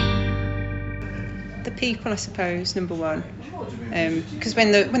 The people, I suppose, number one, because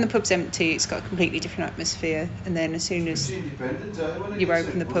when the pub's empty, it's got a completely different atmosphere, and then as soon as you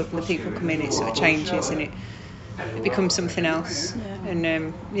open the pub and the people come in, it sort of changes and it becomes something else.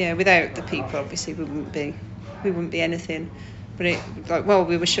 And without the people, obviously, we wouldn't be anything. But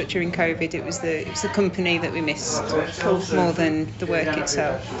we were shut during COVID. It was the company that we missed more than the work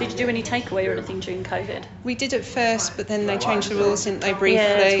itself. Did you do any takeaway or anything during COVID? We did at first, but then they changed the rules, didn't they,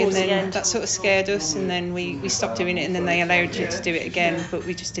 briefly, and then that sort of scared us, and then we stopped doing it, and then they allowed you to do it again, but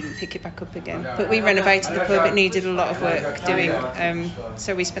we just didn't pick it back up again. But we renovated the pub. It needed a lot of work doing,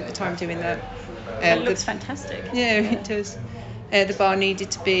 so we spent the time doing that. It looks fantastic. Yeah, it does. The bar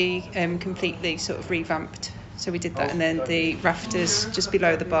needed to be completely sort of revamped. So we did that, and then the rafters just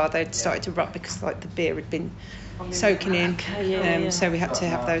below the bar, they'd started to rot because the beer had been soaking in, so we had to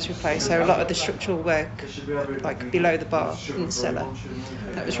have those replaced. So a lot of the structural work, like below the bar in the cellar,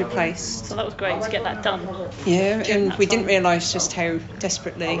 that was replaced. So that was great to get that done. Yeah, and we didn't realise just how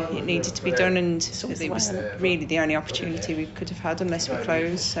desperately it needed to be done, and it was really the only opportunity we could have had unless we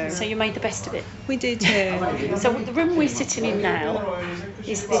closed. So you made the best of it? We did, yeah. So the room we're sitting in now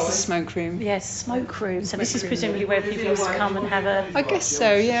is this... The smoke room. Yes, smoke room. So this is presumably where people used to come and have a... I guess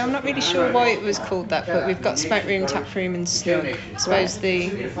so, yeah. I'm not really sure why it was called that, but we've got smoke room, tap room and snug. I suppose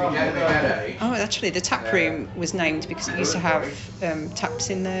actually the tap room was named because it used to have taps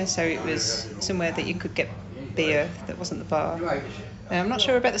in there, so it was somewhere that you could get beer that wasn't the bar. I'm not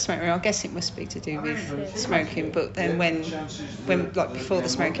sure about the smoke room. I guess it must be to do with smoking. But then when like before the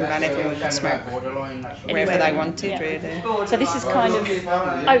smoking ban, everyone could smoke wherever they wanted, really. So this is kind of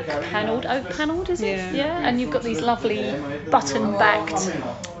oak panelled, is it? Yeah. And you've got these lovely button-backed,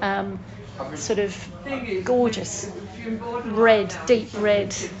 sort of gorgeous deep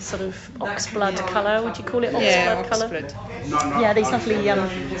red, sort of oxblood colour. Would you call it oxblood colour? Yeah, these lovely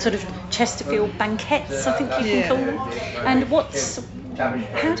sort of Chesterfield banquettes, I think you can call them. And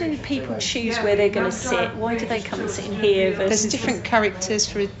how do people choose where they're going to sit? Why do they come and sit in here? There's different characters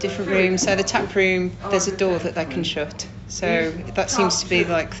for different rooms. So the tap room, there's a door that they can shut. So that seems to be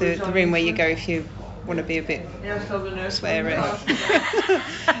like the room where you go if you want to be a bit sweary.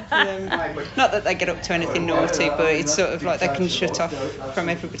 Not that they get up to anything naughty, but it's sort of like they can shut off from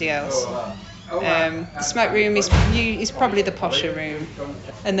everybody else. The smoke room is probably the posher room,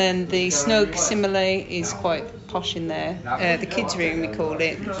 and then the snug similarly is quite posh in there. The kids room, we call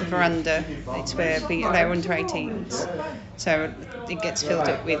it, the veranda. It's where we allow under 18s, so it gets filled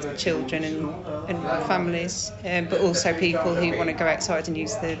up with children and families, but also people who want to go outside and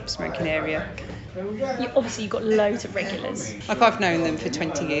use the smoking area. Obviously you've got loads of regulars. Like I've known them for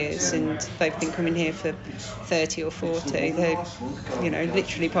 20 years and they've been coming here for 30 or 40. They're,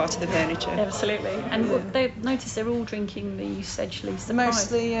 literally part of the furniture. Absolutely. And they notice they're all drinking the Sedgley Surprise.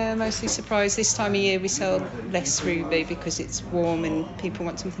 Mostly Surprise. This time of year we sell less Ruby because it's warm and people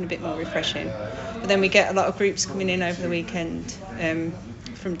want something a bit more refreshing. But then we get a lot of groups coming in over the weekend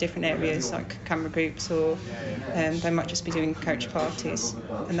from different areas, like camera groups, or they might just be doing coach parties,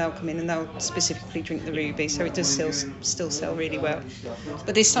 and they'll come in and they'll specifically drink the Ruby, so it does still sell really well.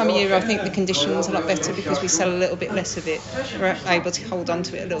 But this time of year I think the conditions are a lot better because we sell a little bit less of it. We're able to hold on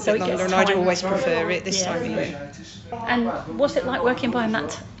to it a little bit longer, and I'd always prefer it this time of year. And what's it like working behind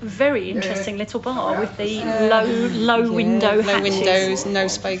that very interesting little bar with the low window hatches? Low windows, no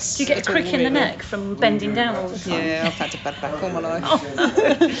space. Do you get a crick in the neck from bending down all the time? Yeah, I've had a bad back all my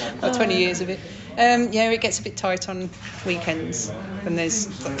life. About 20 years of it. It gets a bit tight on weekends when there's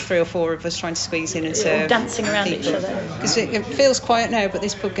like 3 or 4 of us trying to squeeze in and serve. Dancing around each other. Because it feels quiet now, but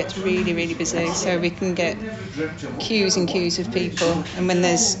this pub gets really, really busy, so we can get queues and queues of people. And when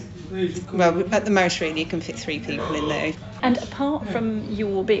there's, at the most really, you can fit 3 people in there. And apart from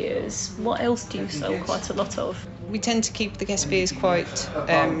your beers, what else do you sell quite a lot of? We tend to keep the guest beers quite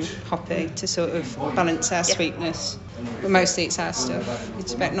hoppy to sort of balance our sweetness. But mostly it's our stuff.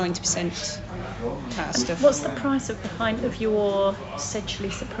 It's about 90% our stuff. What's the price of the pint of your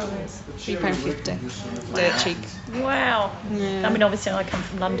Sedgley Surprise? £3.50. Dirt cheap. Wow. Yeah. I mean, obviously I come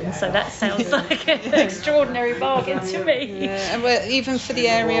from London, so that sounds like an extraordinary bargain to me. Yeah, and even for the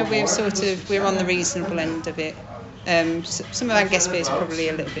area, we're on the reasonable end of it. Some of our guest beers are probably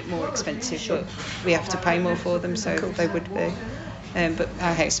a little bit more expensive, but we have to pay more for them, so they would be. But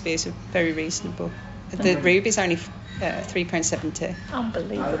our house beers are very reasonable. The Ruby's only £3.70.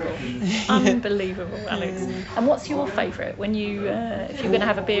 Unbelievable, Alex. And what's your favourite when you, if you're going to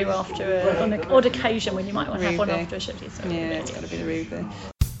have a beer after on an odd occasion when you might want to have one after a shift? Yeah, it's got to be the Ruby.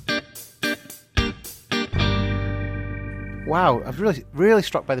 Wow, I was really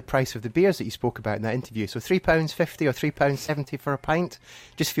struck by the price of the beers that you spoke about in that interview. So £3.50 or £3.70 for a pint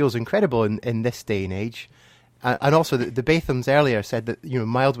just feels incredible in this day and age. And also, the Bathams earlier said that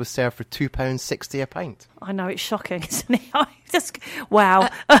Mild was served for £2.60 a pint. I know, it's shocking, isn't it? Wow.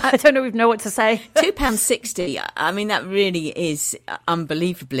 I don't even know what to say. £2.60. I mean, that really is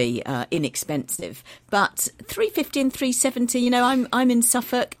unbelievably inexpensive. But £3.50 and £3.70. I'm in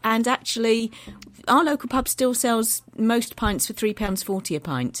Suffolk, and actually, our local pub still sells most pints for £3.40 a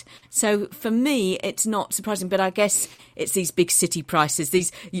pint. So for me, it's not surprising, but I guess it's these big city prices,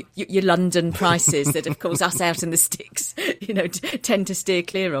 these your London prices that, of course, us out in the sticks, tend to steer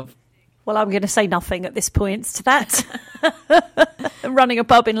clear of. Well, I'm going to say nothing at this point to that. Running a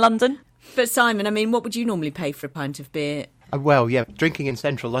pub in London. But Simon, I mean, what would you normally pay for a pint of beer? Well, yeah, drinking in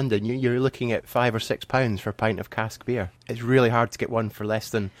central London, you're looking at £5 or £6 for a pint of cask beer. It's really hard to get one for less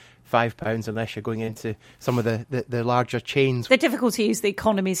than £5 unless you're going into some of the larger chains. The difficulty is the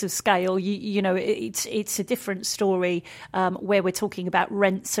economies of scale. You know, it's a different story where we're talking about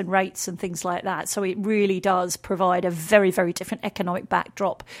rents and rates and things like that. So it really does provide a very, very different economic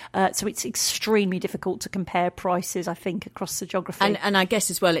backdrop. So it's extremely difficult to compare prices, I think, across the geography. And I guess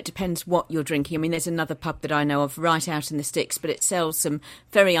as well, it depends what you're drinking. I mean, there's another pub that I know of right out in the sticks, but it sells some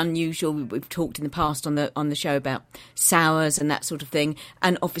very unusual. We've talked in the past on the show about sours and that sort of thing.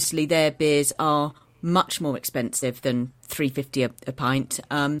 And obviously their beers are much more expensive than $3.50 a pint.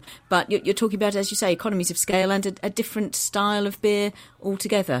 But you're talking about, as you say, economies of scale and a different style of beer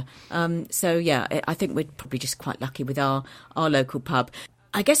altogether. So, yeah, I think we're probably just quite lucky with our local pub.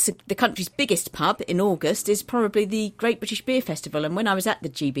 I guess the country's biggest pub in August is probably the Great British Beer Festival. And when I was at the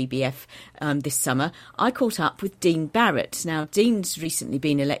GBBF this summer, I caught up with Dean Barrett. Now, Dean's recently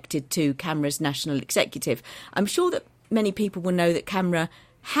been elected to CAMRA's national executive. I'm sure that many people will know that CAMRA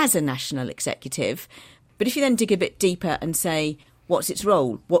has a national executive, but if you then dig a bit deeper and say, what's its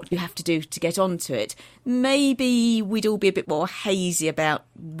role, what do you have to do to get onto it, maybe we'd all be a bit more hazy about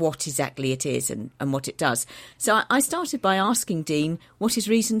what exactly it is and what it does. So I started by asking Dean what his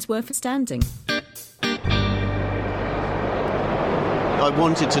reasons were for standing. I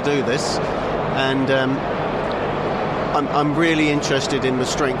wanted to do this, and I'm really interested in the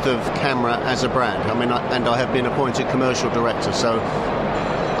strength of CAMRA as a brand. I mean, I have been appointed commercial director, so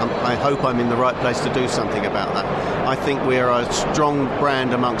I hope I'm in the right place to do something about that. I think we're a strong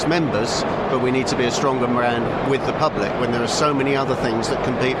brand amongst members, but we need to be a stronger brand with the public when there are so many other things that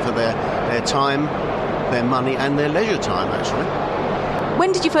compete for their time, their money and their leisure time, actually.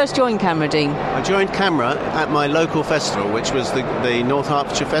 When did you first join CAMRA, Dean? I joined CAMRA at my local festival, which was the North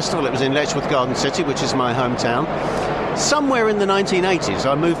Hertfordshire Festival. It was in Letchworth Garden City, which is my hometown. Somewhere in the 1980s.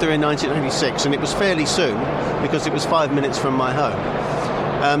 I moved there in 1986, and it was fairly soon because it was 5 minutes from my home.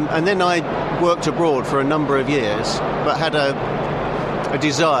 And then I worked abroad for a number of years, but had a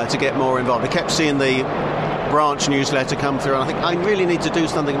desire to get more involved. I kept seeing the branch newsletter come through, and I think I really need to do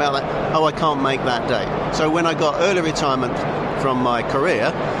something about that. Oh, I can't make that date. So when I got early retirement from my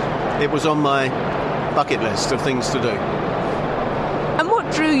career, it was on my bucket list of things to do. And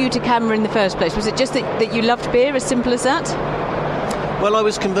what drew you to CAMRA in the first place? Was it just that you loved beer, as simple as that? Well, I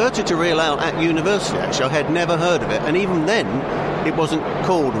was converted to real ale at university, actually. I had never heard of it, and even then it wasn't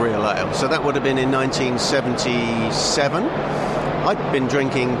called real ale, so that would have been in 1977. I'd been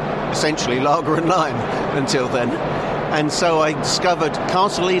drinking essentially lager and lime until then, and so I discovered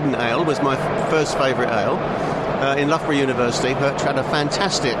Castle Eden Ale was my first favourite ale in Loughborough University, which had a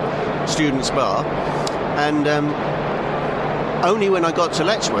fantastic students' bar, and only when I got to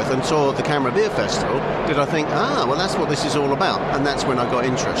Letchworth and saw the CAMRA Beer Festival did I think, well, that's what this is all about, and that's when I got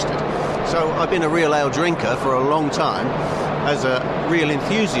interested. So I've been a real ale drinker for a long time, as a real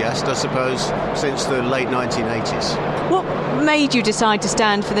enthusiast, I suppose, since the late 1980s. What made you decide to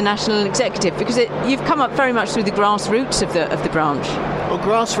stand for the national executive? Because you've come up very much through the grassroots of the branch. Well,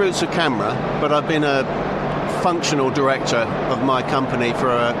 grassroots of CAMRA, but I've been a functional director of my company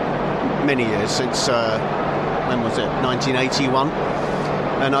for many years, since, when was it, 1981?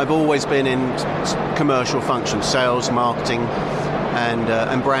 And I've always been in commercial functions, sales, marketing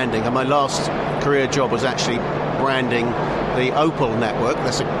and branding. And my last career job was actually branding the Opel network.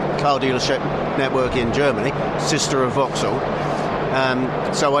 That's a car dealership network in Germany, sister of Vauxhall.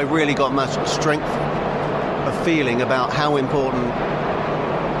 So I really got much strength of feeling about how important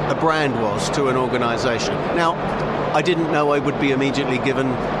a brand was to an organisation. Now, I didn't know I would be immediately given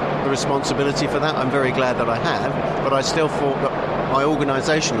the responsibility for that. I'm very glad that I have, but I still thought that my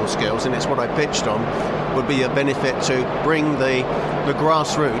organisational skills, and it's what I pitched on, would be a benefit to bring the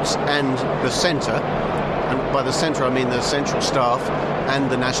grassroots and the centre, and by the centre I mean the central staff and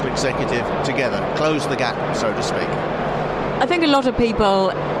the national executive together, close the gap, so to speak. I think a lot of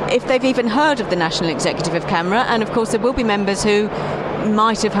people, if they've even heard of the national executive of CAMRA, and of course there will be members who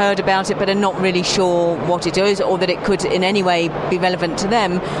might have heard about it but are not really sure what it is or that it could in any way be relevant to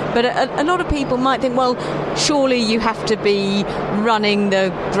them. But a lot of people might think, well, surely you have to be running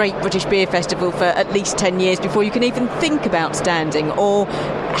the Great British Beer Festival for at least 10 years before you can even think about standing or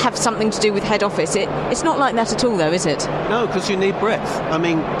have something to do with head office. It's not like that at all, though, is it? No, because you need breadth. I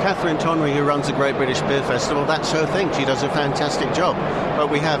mean, Catherine Tonry, who runs the Great British Beer Festival, that's her thing. She does a fantastic job. But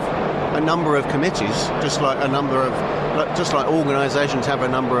we have a number of committees, just like organisations have a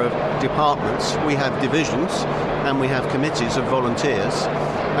number of departments. We have divisions and we have committees of volunteers,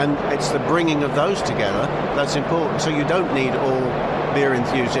 and it's the bringing of those together that's important. So you don't need all beer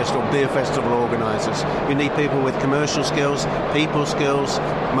enthusiasts or beer festival organisers. You need people with commercial skills, people skills,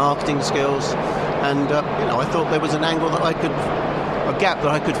 marketing skills, and I thought there was an angle that I a gap that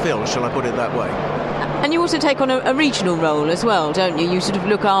I could fill, shall I put it that way. And you also take on a regional role as well, don't you? You sort of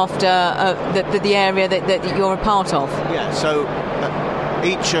look after the area that you're a part of. Yeah, so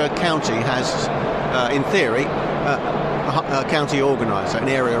each county has, in theory, a county organiser, an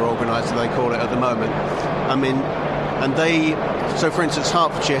area organiser they call it at the moment. I mean, and so for instance,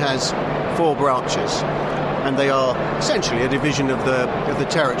 Hertfordshire has 4 branches, and they are essentially a division of the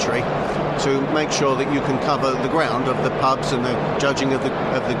territory to make sure that you can cover the ground of the pubs and the judging of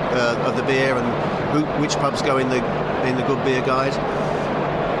the beer and which pubs go in the good beer guide.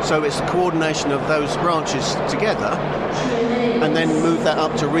 So it's the coordination of those branches together, and then move that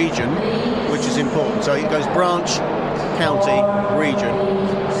up to region, which is important. So it goes branch, county, region,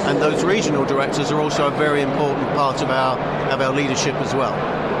 and those regional directors are also a very important part of our leadership as well.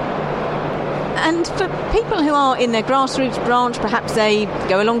 And for people who are in their grassroots branch, perhaps they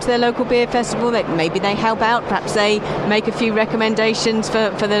go along to their local beer festival, maybe they help out, perhaps they make a few recommendations for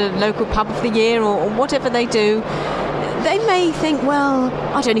the local pub of the year or whatever they do. They may think, well,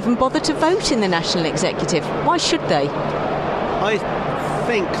 I don't even bother to vote in the National Executive. Why should they? I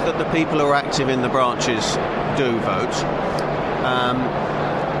think that the people who are active in the branches do vote.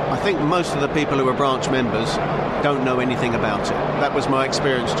 I think most of the people who are branch members don't know anything about it. That was my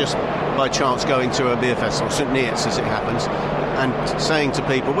experience just by chance going to a beer festival, St Neots as it happens, and saying to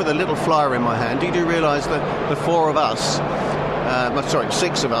people with a little flyer in my hand, do you realise that the 6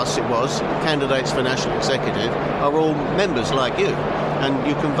 of us, it was, candidates for National Executive, are all members like you, and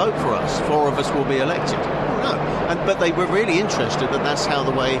you can vote for us. 4 of us will be elected. No, but they were really interested that that's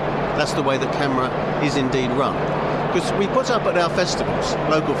the way that CAMRA is indeed run. Because we put up at our festivals,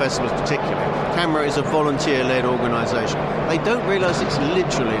 local festivals particularly, CAMRA is a volunteer-led organisation. They don't realise it's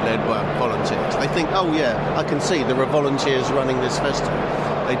literally led by volunteers. They think, oh yeah, I can see there are volunteers running this festival.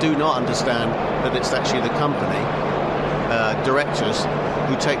 They do not understand that it's actually the company, directors,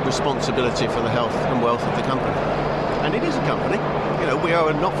 who take responsibility for the health and wealth of the company. And it is a company. You know, we are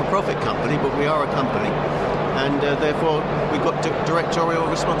a not-for-profit company, but we are a company. And therefore, we've got directorial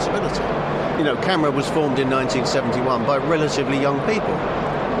responsibility. You know, CAMRA was formed in 1971 by relatively young people.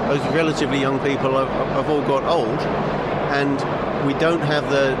 Those relatively young people have all got old, and we don't have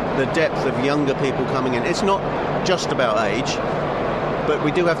the depth of younger people coming in. It's not just about age, but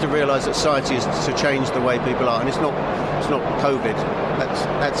we do have to realise that society is to change the way people are, and it's not COVID.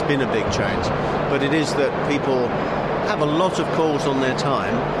 That's been a big change, but it is that people have a lot of calls on their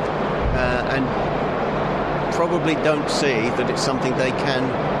time, and probably don't see that it's something they can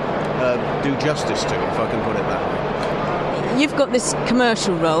do justice to, if I can put it that way. You've got this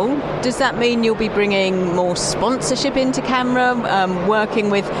commercial role. Does that mean you'll be bringing more sponsorship into CAMRA, working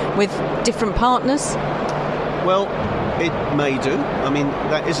with different partners? Well, it may do. I mean,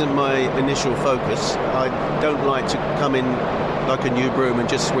 that isn't my initial focus. I don't like to come in like a new broom and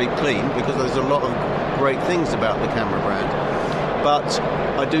just sweep clean, because there's a lot of great things about the CAMRA brand. But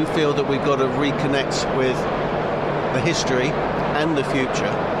I do feel that we've got to reconnect with the history and the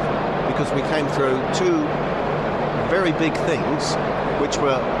future, because we came through 2 very big things which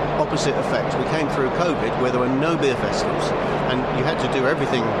were opposite effects. We came through COVID, where there were no beer festivals and you had to do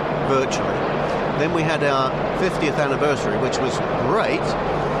everything virtually. Then we had our 50th anniversary, which was great,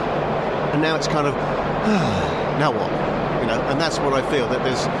 and now it's kind of now what, you know? And that's what I feel, that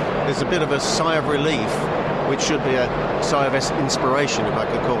there's a bit of a sigh of relief, which should be a sigh of inspiration, if I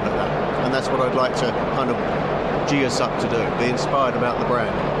could call it that. And that's what I'd like to kind of gee us up to do, be inspired about the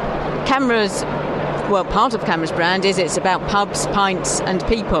brand. Part of CAMRA's brand is it's about pubs, pints and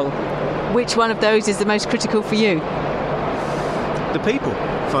people. Which one of those is the most critical for you? The people,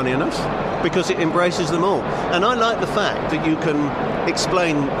 funny enough, because it embraces them all. And I like the fact that you can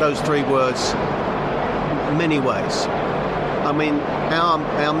explain those 3 words many ways. I mean,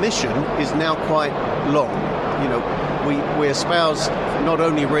 our mission is now quite long. You know, we espouse not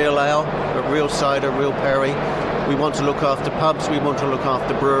only real ale, but real cider, real perry. We want to look after pubs, we want to look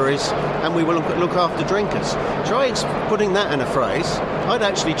after breweries, and we will look after drinkers. Try putting that in a phrase. I'd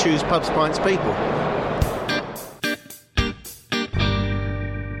actually choose pubs, pints, people.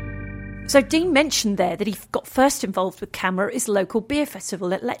 So Dean mentioned there that he got first involved with CAMRA at his local beer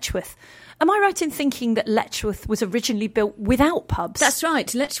festival at Letchworth. Am I right in thinking that Letchworth was originally built without pubs? That's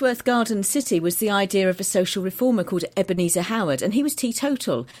right. Letchworth Garden City was the idea of a social reformer called Ebenezer Howard, and he was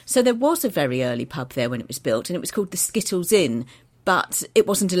teetotal. So there was a very early pub there when it was built, and it was called the Skittles Inn. But it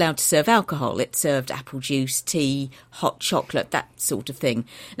wasn't allowed to serve alcohol. It served apple juice, tea, hot chocolate, that sort of thing.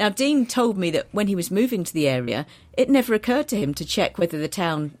 Now, Dean told me that when he was moving to the area, it never occurred to him to check whether the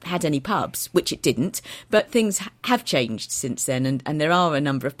town had any pubs, which it didn't. But things have changed since then, and there are a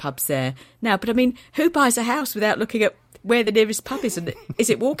number of pubs there now. But, I mean, who buys a house without looking at where the nearest pub is, and is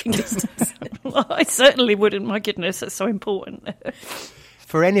it walking distance? Well, I certainly wouldn't. My goodness, that's so important.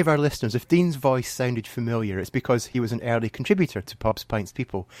 For any of our listeners, if Dean's voice sounded familiar, it's because he was an early contributor to Pubs, Pints,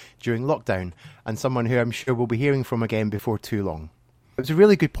 People during lockdown, and someone who I'm sure we'll be hearing from again before too long. It was a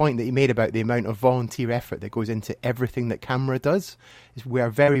really good point that he made about the amount of volunteer effort that goes into everything that CAMRA does. We are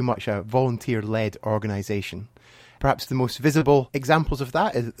very much a volunteer-led organisation. Perhaps the most visible examples of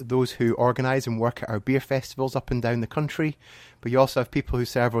that is those who organise and work at our beer festivals up and down the country, but you also have people who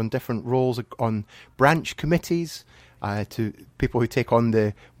serve on different roles on branch committees, to people who take on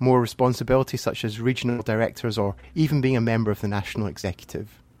the more responsibilities such as regional directors or even being a member of the national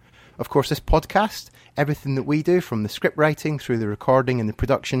executive. Of course, this podcast, everything that we do, from the script writing through the recording and the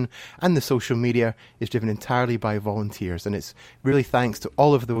production and the social media, is driven entirely by volunteers, and it's really thanks to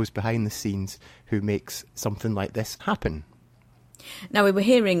all of those behind the scenes who makes something like this happen. Now, we were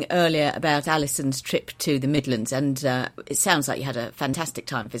hearing earlier about Alison's trip to the Midlands, and it sounds like you had a fantastic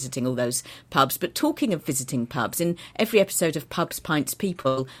time visiting all those pubs. But talking of visiting pubs, in every episode of Pubs, Pints,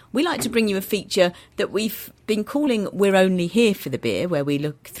 People, we like to bring you a feature that we've been calling We're Only Here for the Beer, where we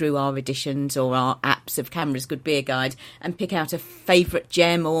look through our editions or our apps of CAMRA's Good Beer Guide and pick out a favourite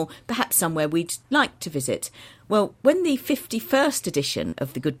gem or perhaps somewhere we'd like to visit. Well, when the 51st edition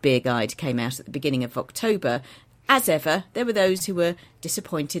of the Good Beer Guide came out at the beginning of October, as ever, there were those who were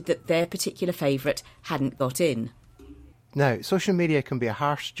disappointed that their particular favourite hadn't got in. Now, social media can be a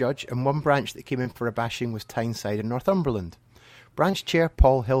harsh judge, and one branch that came in for a bashing was Tyneside in Northumberland. Branch Chair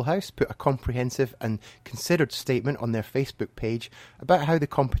Paul Hillhouse put a comprehensive and considered statement on their Facebook page about how the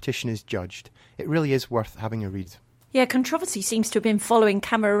competition is judged. It really is worth having a read. Yeah, controversy seems to have been following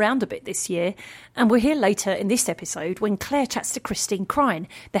CAMRA around a bit this year, and we'll hear later in this episode when Claire chats to Christine Crine,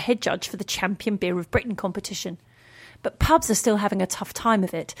 the head judge for the Champion Beer of Britain competition. But pubs are still having a tough time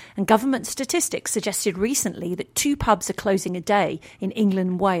of it, and government statistics suggested recently that 2 pubs are closing a day in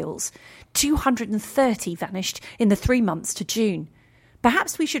England and Wales. 230 vanished in the 3 months to June.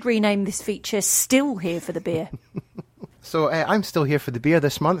 Perhaps we should rename this feature Still Here for the Beer. So I'm still here for the beer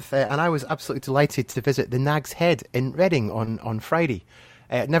this month, and I was absolutely delighted to visit the Nag's Head in Reading on Friday.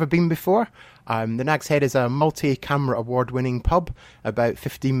 I'd never been before. The Nag's Head is a multi-CAMRA award-winning pub, about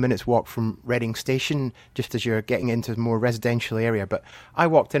 15 minutes walk from Reading Station, just as you're getting into a more residential area. But I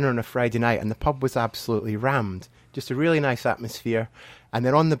walked in on a Friday night and the pub was absolutely rammed. Just a really nice atmosphere. And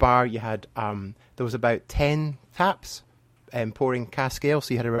then on the bar you had, there was about 10 taps pouring cask ale,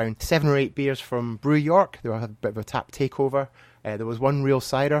 so you had around 7 or 8 beers from Brew York. They had a bit of a tap takeover. There was one real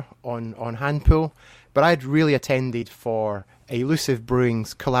cider on hand pull. But I'd really attended for Elusive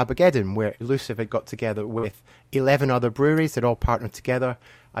Brewing's Collabageddon, where Elusive had got together with 11 other breweries. They'd all partnered together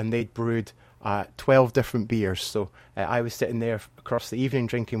and they'd brewed 12 different beers. So I was sitting there across the evening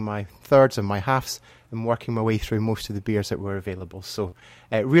drinking my thirds and my halves and working my way through most of the beers that were available. So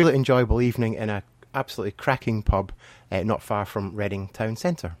really enjoyable evening in a absolutely cracking pub not far from Reading town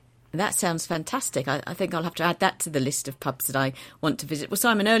centre. That sounds fantastic. I think I'll have to add that to the list of pubs that I want to visit. Well,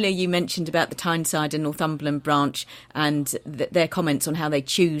 Simon, earlier you mentioned about the Tyneside and Northumberland branch and their comments on how they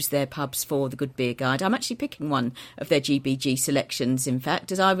choose their pubs for the Good Beer Guide. I'm actually picking one of their GBG selections, in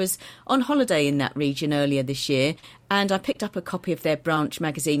fact, as I was on holiday in that region earlier this year. And I picked up a copy of their branch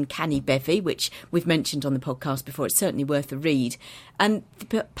magazine, Canny Bevy, which we've mentioned on the podcast before. It's certainly worth a read. And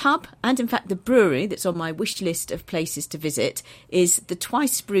the pub, and in fact the brewery that's on my wish list of places to visit, is the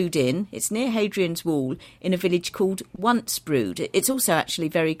Twice Brewed Inn. It's near Hadrian's Wall in a village called Once Brewed. It's also actually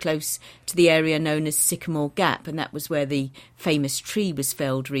very close to the area known as Sycamore Gap, and that was where the famous tree was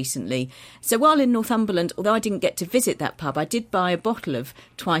felled recently. So while in Northumberland, although I didn't get to visit that pub, I did buy a bottle of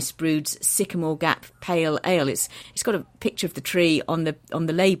Twice Brewed's Sycamore Gap Pale Ale. It's got a picture of the tree on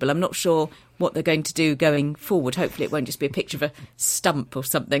the label. I'm not sure what they're going to do going forward. Hopefully it won't just be a picture of a stump or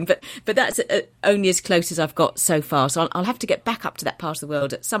something, but that's only as close as I've got so far. So I'll have to get back up to that part of the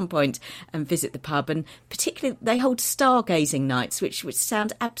world at some point and visit the pub. And particularly they hold stargazing nights, which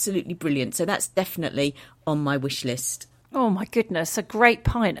sound absolutely brilliant. So that's definitely on my wish list. Oh, my goodness, a great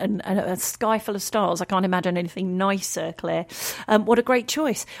pint and a sky full of stars. I can't imagine anything nicer, Claire. What a great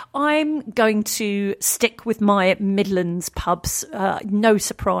choice. I'm going to stick with my Midlands pubs, no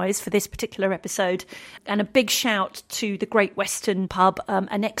surprise for this particular episode. And a big shout to the Great Western pub,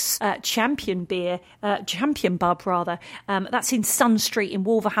 an ex-Champion pub, rather. That's in Sun Street in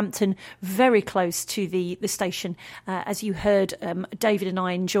Wolverhampton, very close to the station. As you heard, David and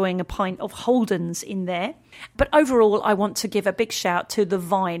I enjoying a pint of Holden's in there. But overall, I want to give a big shout to The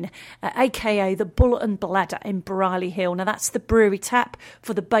Vine, aka the Bull and Bladder in Brierley Hill. Now, that's the brewery tap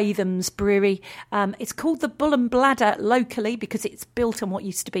for the Bathams Brewery. It's called the Bull and Bladder locally because it's built on what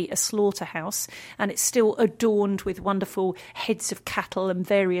used to be a slaughterhouse, and it's still adorned with wonderful heads of cattle and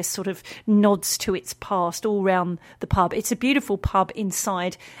various sort of nods to its past all round the pub. It's a beautiful pub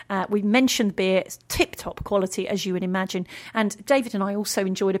inside. We mentioned beer. It's tip-top quality, as you would imagine. And David and I also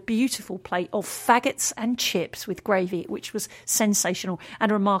enjoyed a beautiful plate of faggots and chips with gravy, which was sensational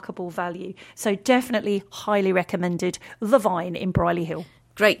and remarkable value. So definitely highly recommended The Vine in Brierley Hill.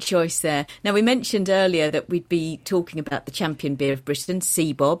 Great choice there. Now, we mentioned earlier that we'd be talking about the champion beer of Britain,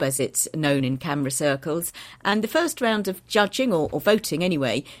 CBOB, as it's known in CAMRA circles. And the first round of judging, or voting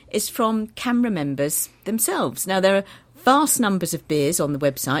anyway, is from CAMRA members themselves. Now, there are vast numbers of beers on the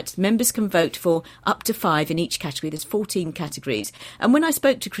website. Members can vote for up to 5 in each category. There's 14 categories. And when I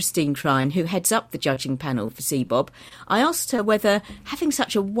spoke to Christine Crine, who heads up the judging panel for CBOB, I asked her whether having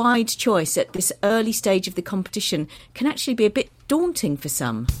such a wide choice at this early stage of the competition can actually be a bit daunting for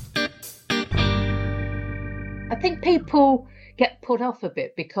some. I think people get put off a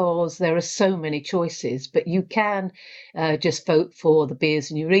bit because there are so many choices, but you can just vote for the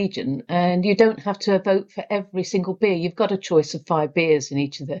beers in your region, and you don't have to vote for every single beer. You've got a choice of 5 beers in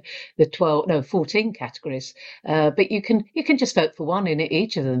each of the 14 categories, but you can just vote for one in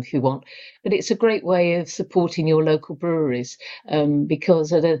each of them if you want. But it's a great way of supporting your local breweries,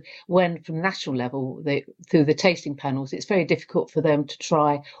 because when from national level, through the tasting panels, it's very difficult for them to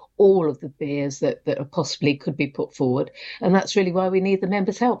try all of the beers that possibly could be put forward. And that's really why we need the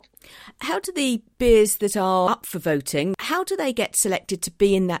members' help. How do the beers that are up for voting, how do they get selected to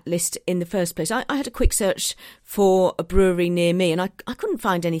be in that list in the first place? I had a quick search for a brewery near me and I couldn't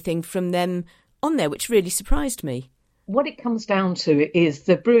find anything from them on there, which really surprised me. What it comes down to is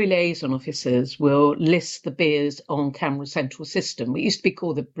the brewery liaison officers will list the beers on CAMRA Central System. It used to be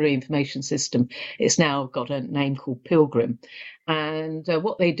called the Brewery Information System. It's now got a name called Pilgrim. And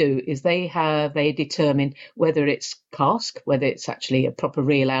what they do is they determine whether it's cask, whether it's actually a proper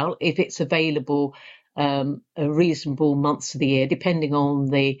real ale, if it's available a reasonable months of the year, depending on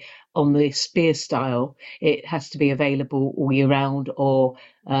the beer style. It has to be available all year round, or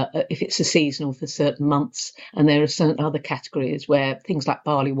if it's a seasonal for certain months. And there are certain other categories where things like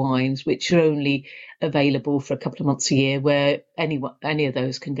barley wines, which are only available for a couple of months a year, where any of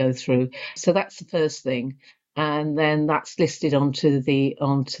those can go through. So that's the first thing. And then that's listed onto the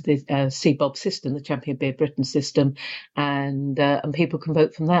CBOB system, the Champion Beer Britain system, and people can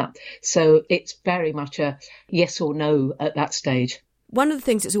vote from that. So it's very much a yes or no at that stage. One of the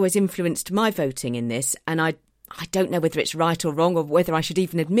things that's always influenced my voting in this, and I don't know whether it's right or wrong, or whether I should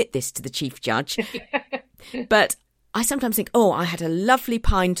even admit this to the chief judge, but I sometimes think, I had a lovely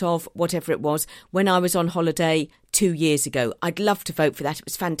pint of whatever it was when I was on holiday 2 years ago. I'd love to vote for that. It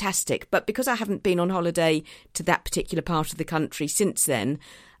was fantastic. But because I haven't been on holiday to that particular part of the country since then,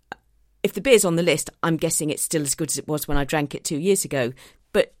 if the beer's on the list, I'm guessing it's still as good as it was when I drank it 2 years ago.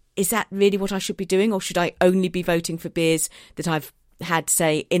 But is that really what I should be doing? Or should I only be voting for beers that I've had,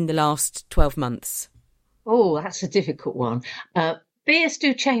 say, in the last 12 months? Oh, that's a difficult one. Beers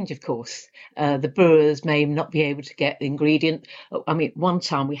do change, of course. The brewers may not be able to get the ingredient. I mean, one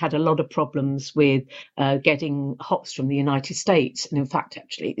time we had a lot of problems with getting hops from the United States. And in fact,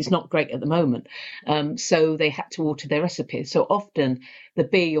 actually, it's not great at the moment. So they had to alter their recipes. So often the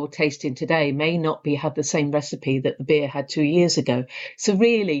beer you're tasting today may not have the same recipe that the beer had 2 years ago. So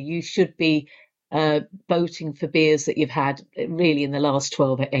really, you should be voting for beers that you've had really in the last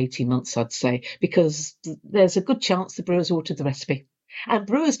 12 or 18 months, I'd say, because there's a good chance the brewers altered the recipe. And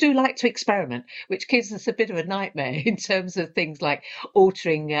brewers do like to experiment, which gives us a bit of a nightmare in terms of things like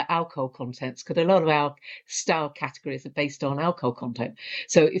altering alcohol contents, because a lot of our style categories are based on alcohol content.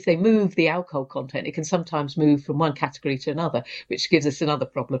 So if they move the alcohol content, it can sometimes move from one category to another, which gives us another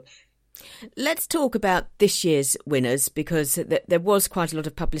problem. Let's talk about this year's winners, because there was quite a lot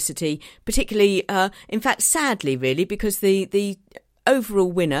of publicity, particularly, in fact, sadly, really, because the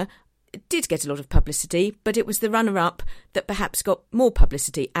overall winner did get a lot of publicity, but it was the runner-up that perhaps got more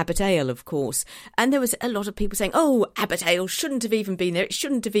publicity, Abbot Ale, of course. And there was a lot of people saying, Abbot Ale shouldn't have even been there, it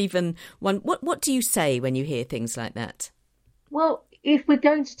shouldn't have even won. What do you say when you hear things like that? Well, If we're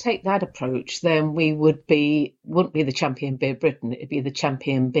going to take that approach, then we wouldn't be the champion beer Britain. It'd be the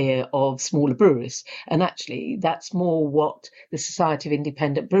champion beer of smaller brewers. And actually, that's more what the Society of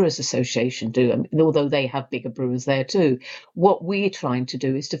Independent Brewers Association do. I mean, although they have bigger brewers there too. What we're trying to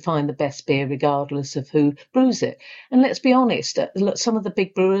do is to find the best beer regardless of who brews it. And let's be honest, some of the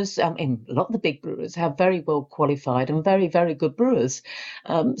big brewers, a lot of the big brewers have very well qualified and very, very good brewers.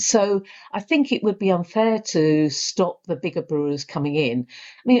 So I think it would be unfair to stop the bigger brewers coming in.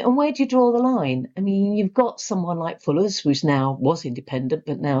 I mean, and where do you draw the line? I mean, you've got someone like Fuller's, who's now was independent,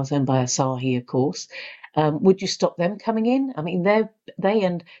 but now is owned by Asahi, of course. Would you stop them coming in? I mean, they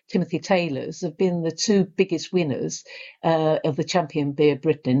and Timothy Taylor's have been the two biggest winners of the Champion Beer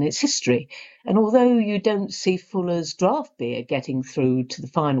Britain in its history. And although you don't see Fuller's draft beer getting through to the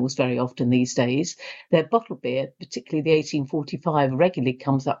finals very often these days, their bottled beer, particularly the 1845, regularly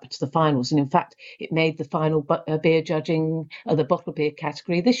comes up to the finals. And in fact, it made the final beer judging of the bottled beer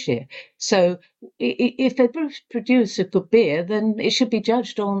category this year. So if they produce a good beer, then it should be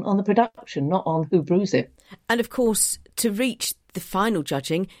judged on the production, not on who brews it. And of course, to reach the final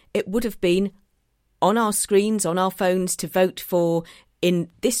judging, it would have been on our screens, on our phones, to vote for. In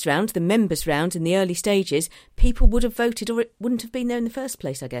this round, the members' round, in the early stages, people would have voted, or it wouldn't have been there in the first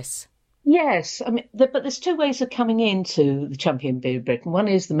place, I guess. Yes, I mean, but there's two ways of coming into the Champion Beer Britain. One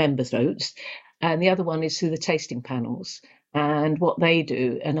is the members' votes, and the other one is through the tasting panels. And what they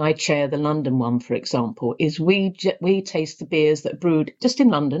do, and I chair the London one, for example, is we taste the beers that are brewed just in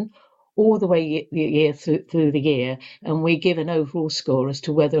London all the way through the year, and we give an overall score as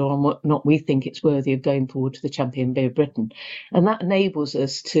to whether or not we think it's worthy of going forward to the Champion Beer Britain. And that enables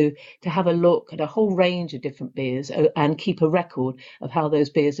us to have a look at a whole range of different beers and keep a record of how those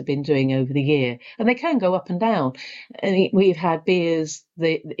beers have been doing over the year. And they can go up and down. And we've had beers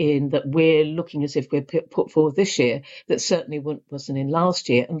that we're looking as if we're put forward this year that certainly wasn't in last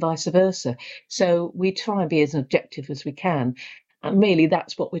year, and vice versa. So we try and be as objective as we can. And really,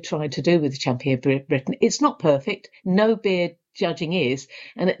 that's what we're trying to do with the Champion Beer Britain. It's not perfect. No beer judging is.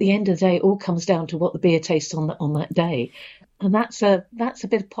 And at the end of the day, it all comes down to what the beer tastes on that day. And that's a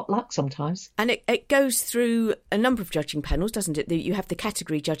bit of potluck sometimes. And it goes through a number of judging panels, doesn't it? You have the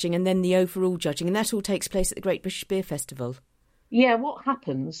category judging and then the overall judging. And that all takes place at the Great British Beer Festival. Yeah, what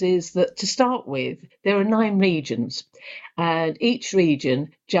happens is that to start with, there are 9 regions, and each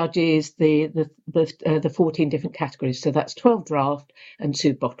region judges the 14 different categories. So that's 12 draft and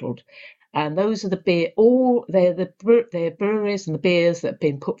 2 bottled. And those are the beer, they're breweries and the beers that have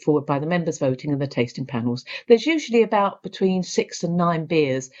been put forward by the members voting and the tasting panels. There's usually about between 6 and 9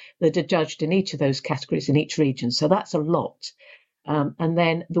 beers that are judged in each of those categories in each region. So that's a lot. And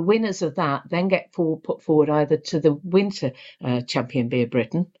then the winners of that then get put forward either to the Winter Champion Beer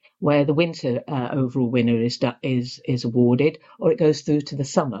Britain, where the winter overall winner is awarded, or it goes through to the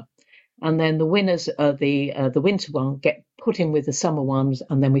summer. And then the winners of the winter one get put in with the summer ones,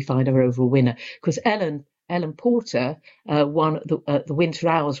 and then we find our overall winner. Because Ellen Porter won the Winter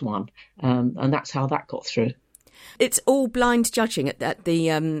Hours one, and that's how that got through. It's all blind judging at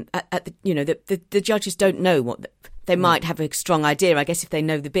the the judges don't know what they might have a strong idea, I guess, if they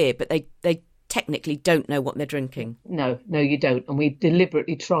know the beer, but they technically don't know what they're drinking. No, you don't. And we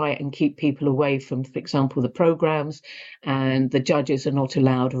deliberately try and keep people away from, for example, the programmes, and the judges are not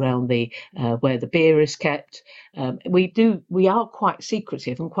allowed around the where the beer is kept. We are quite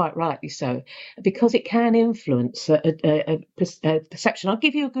secretive, and quite rightly so, because it can influence a perception. I'll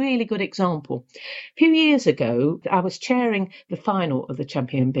give you a really good example. A few years ago, I was chairing the final of the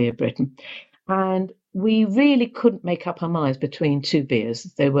Champion Beer Britain, and we really couldn't make up our minds between 2 beers.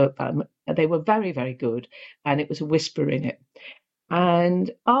 They were very, very good, and it was a whisper in it.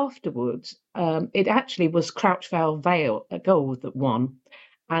 And afterwards, it actually was Crouchvale Vale Gold that won,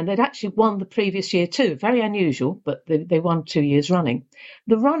 and they'd actually won the previous year too. Very unusual, but they won 2 years running.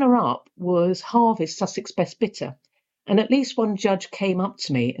 The runner-up was Harvey's Sussex Best Bitter, and at least one judge came up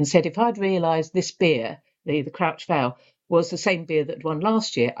to me and said, if I'd realised this beer, the Crouchvale, was the same beer that won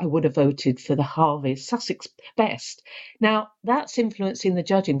last year, I would have voted for the Harvey's Sussex Best. Now, that's influencing the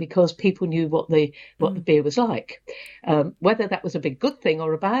judging because people knew what the beer was like. Whether that was a big good thing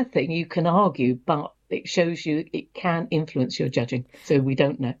or a bad thing, you can argue, but it shows you it can influence your judging. So we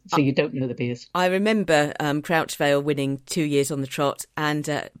don't know. So you don't know the beers. I remember Crouchvale winning 2 years on the trot,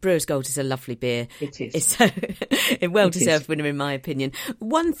 and Brewer's Gold is a lovely beer. It is. It's a well-deserved winner, in my opinion.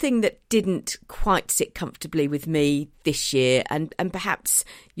 One thing that didn't quite sit comfortably with me this year, and perhaps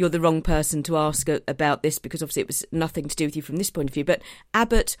you're the wrong person to ask about this because obviously it was nothing to do with you from this point of view, but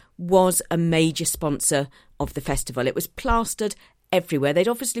Abbott was a major sponsor of the festival. It was plastered everywhere. They'd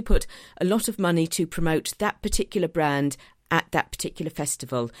obviously put a lot of money to promote that particular brand at that particular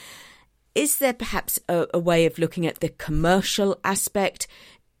festival. Is there perhaps a way of looking at the commercial aspect?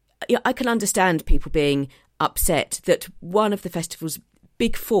 I can understand people being upset that one of the festival's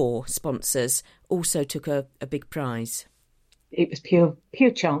big four sponsors also took a big prize. It was pure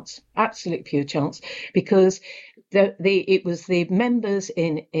chance, absolute pure chance, because it was the members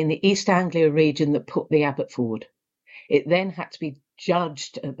in the East Anglia region that put the Abbot forward. It then had to be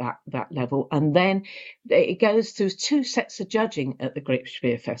judged at that level, and then it goes through 2 sets of judging at the British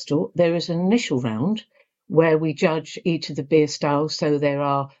Beer Festival. There is an initial round where we judge each of the beer styles, so there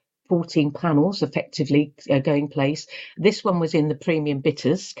are 14 panels effectively going place. This one was in the premium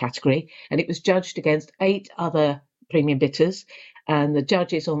bitters category, and it was judged against 8 other premium bitters, and the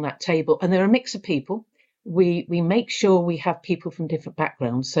judges on that table, and they're a mix of people. We make sure we have people from different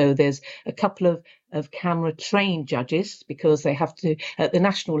backgrounds. So there's a couple of camera trained judges, because they have to, at the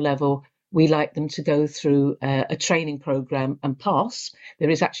national level, we like them to go through a training program and pass.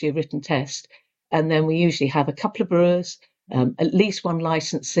 There is actually a written test. And then we usually have a couple of brewers, at least one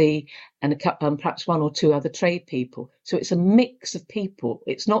licensee, and perhaps 1 or 2 other trade people. So it's a mix of people.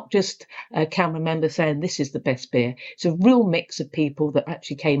 It's not just a camera member saying this is the best beer. It's a real mix of people that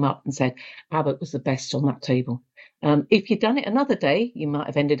actually came up and said Abbott was the best on that table. If you'd done it another day, you might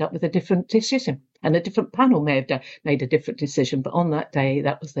have ended up with a different decision, and a different panel may have made a different decision. But on that day,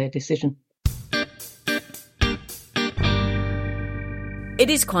 that was their decision. It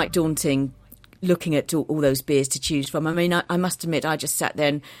is quite daunting looking at all those beers to choose from. I mean, I must admit, I just sat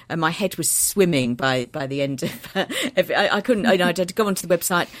there and my head was swimming by the end of I couldn't, I had to go onto the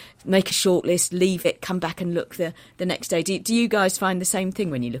website, make a short list, leave it, come back and look the next day. Do you guys find the same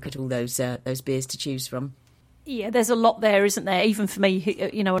thing when you look at all those beers to choose from? Yeah, there's a lot there, isn't there? Even for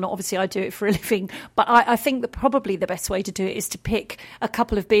me, and obviously I do it for a living. But I think that probably the best way to do it is to pick a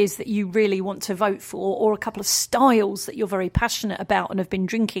couple of beers that you really want to vote for, or a couple of styles that you're very passionate about and have been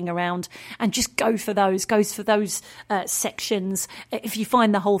drinking around, and just go for those sections. If you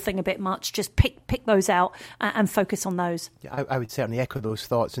find the whole thing a bit much, just pick those out and focus on those. Yeah, I would certainly echo those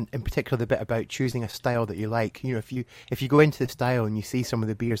thoughts, and in particular the bit about choosing a style that you like. If you go into the style and you see some of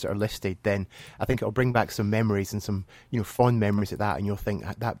the beers that are listed, then I think it'll bring back some memories and some fond memories of that, and you'll think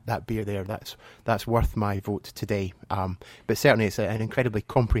that beer there, that's worth my vote today. But certainly it's an incredibly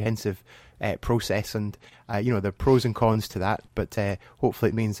comprehensive process, and there are pros and cons to that, but hopefully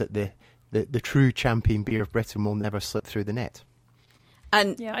it means that the true champion beer of Britain will never slip through the net.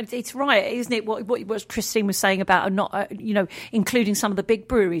 And yeah, it's right, isn't it? What Christine was saying about not, including some of the big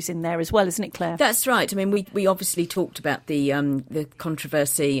breweries in there as well, isn't it, Claire? That's right. I mean, we obviously talked about the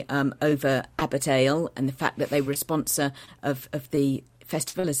controversy over Abbott Ale and the fact that they were a sponsor of the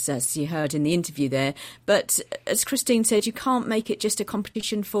festival, as you heard in the interview there. But as Christine said, you can't make it just a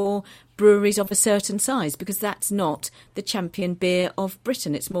competition for breweries of a certain size, because that's not the champion beer of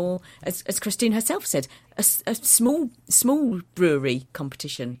Britain. It's more, as Christine herself said, a small brewery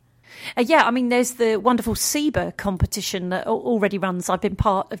competition. There's the wonderful SIBA competition that already runs. I've been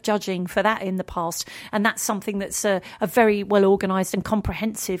part of judging for that in the past, and that's something that's a very well organised and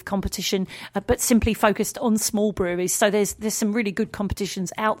comprehensive competition, but simply focused on small breweries. So there's some really good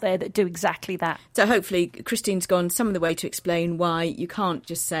competitions out there that do exactly that. So hopefully Christine's gone some of the way to explain why you can't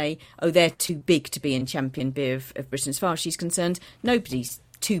just say, oh, they're too big to be in champion beer of Britain. As far as she's concerned, nobody's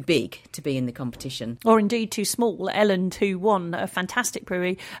too big to be in the competition. Or indeed too small. Elland, who won, a fantastic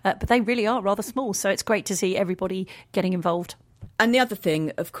brewery, but they really are rather small, so it's great to see everybody getting involved. And the other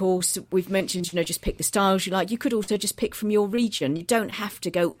thing, of course, we've mentioned, just pick the styles you like. You could also just pick from your region. You don't have to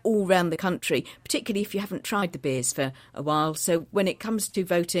go all around the country, particularly if you haven't tried the beers for a while. So when it comes to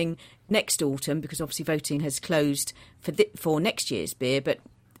voting next autumn, because obviously voting has closed for next year's beer, but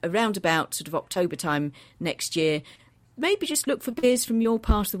around about sort of October time next year, maybe just look for beers from your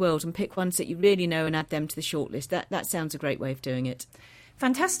part of the world and pick ones that you really know and add them to the shortlist. That sounds a great way of doing it.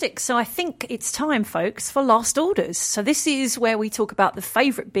 Fantastic. So I think it's time, folks, for Last Orders. So this is where we talk about the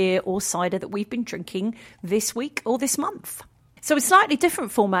favourite beer or cider that we've been drinking this week or this month. So a slightly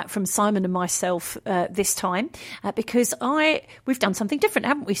different format from Simon and myself this time, because we've done something different,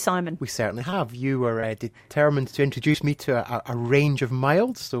 haven't we, Simon? We certainly have. You were determined to introduce me to a range of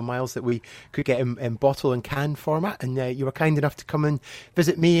milds, so milds that we could get in bottle and can format, and you were kind enough to come and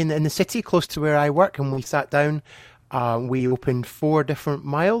visit me in the city close to where I work, and we sat down. We opened 4 different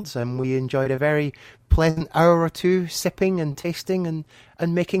milds, and we enjoyed a very pleasant hour or two sipping and tasting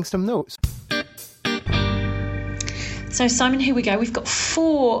and making some notes. So, Simon, here we go. We've got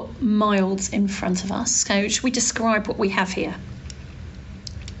 4 milds in front of us. So, should we describe what we have here?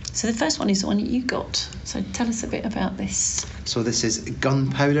 So the first one is the one you got. So tell us a bit about this. So this is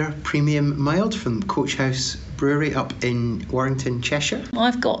Gunpowder Premium Mild from Coach House brewery up in Warrington, Cheshire.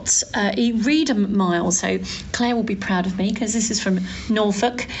 I've got a Reedham Mild, so Claire will be proud of me because this is from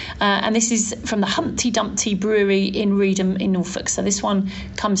Norfolk, and this is from the Humpty Dumpty Brewery in Reedham in Norfolk. So this one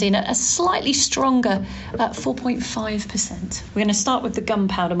comes in at a slightly stronger 4.5%. We're going to start with the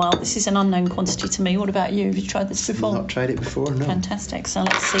gunpowder mild. This is an unknown quantity to me. What about you? Have you tried this before? Not tried it before, no. Fantastic. So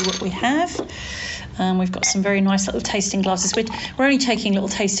let's see what we have. We've got some very nice little tasting glasses. We're only taking little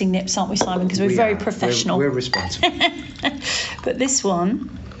tasting nips, aren't we, Simon? Because we're very professional. We're responsible. But this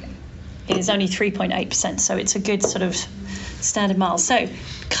one is only 3.8%, so it's a good sort of standard mild. So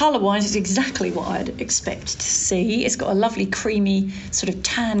colour-wise, it's exactly what I'd expect to see. It's got a lovely creamy, sort of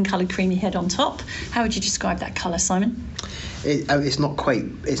tan-coloured creamy head on top. How would you describe that colour, Simon? It's not quite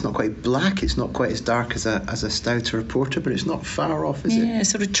black. It's not quite as dark as a stout or a porter, but it's not far off, is it? Yeah,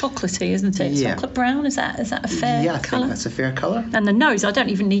 sort of chocolatey, isn't it? Yeah. Chocolate brown. Is that a fair Yeah, I colour? think that's a fair colour. And the nose, I don't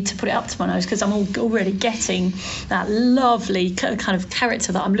even need to put it up to my nose because I'm already getting that lovely kind of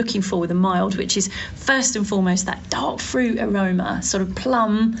character that I'm looking for with a mild, which is first and foremost that dark fruit aroma, sort of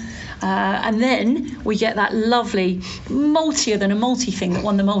plum, and then we get that lovely maltier than a malty thing that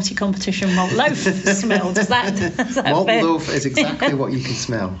won the malty competition, malt loaf smell. Does that Malt fair? loaf is exactly what you can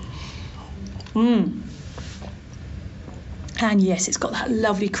smell. And yes, it's got that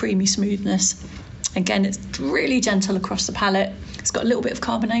lovely creamy smoothness. Again, it's really gentle across the palate. It's got a little bit of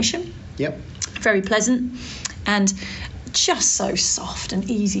carbonation. Yep. Very pleasant. And just so soft and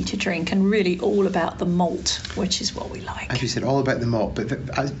easy to drink, and really all about the malt, which is what we like. As you said, all about the malt, but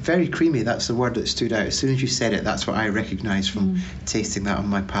very creamy. That's the word that stood out. As soon as you said it, that's what I recognised from tasting that on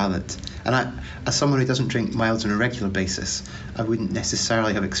my palate. And as someone who doesn't drink milds on a regular basis, I wouldn't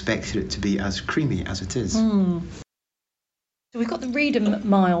necessarily have expected it to be as creamy as it is. So we've got the Reedham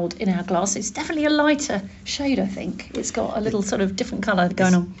Mild in our glass. It's definitely a lighter shade, I think. It's got a little sort of different colour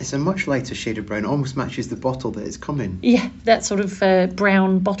going on. It's a much lighter shade of brown. It almost matches the bottle that it's come in. Yeah, that sort of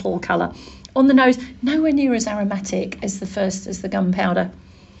brown bottle colour. On the nose, nowhere near as aromatic as the gunpowder.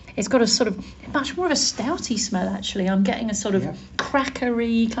 It's got a sort of much more of a stouty smell, actually. I'm getting a sort of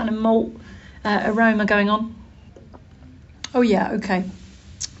crackery kind of malt aroma going on. Oh, yeah, okay.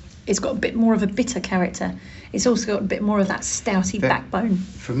 It's got a bit more of a bitter character. It's also got a bit more of that stouty backbone.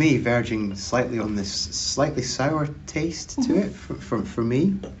 For me, verging slightly on this slightly sour taste to it, for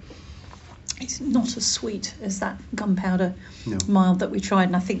me. It's not as sweet as that gunpowder mild that we tried,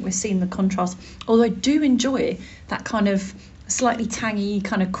 and I think we're seeing the contrast. Although I do enjoy that kind of slightly tangy,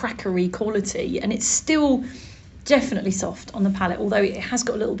 kind of crackery quality, and it's still definitely soft on the palate, although it has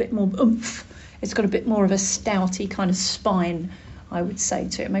got a little bit more oomph. It's got a bit more of a stouty kind of spine, I would say,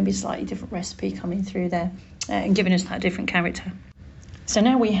 to it. Maybe a slightly different recipe coming through there and giving us that different character. So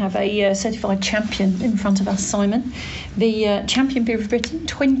now we have a certified champion in front of us, Simon. The Champion Beer of Britain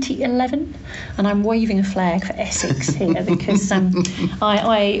 2011. And I'm waving a flag for Essex here because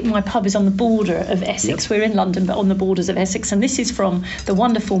my pub is on the border of Essex. Yep. We're in London, but on the borders of Essex. And this is from the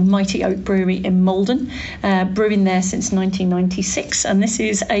wonderful Mighty Oak Brewery in Malden, brewing there since 1996. And this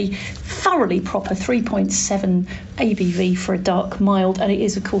is a thoroughly proper 3.7 ABV for a dark mild. And it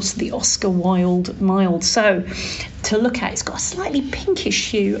is, of course, the Oscar Wilde mild. So to look at, it's got a slightly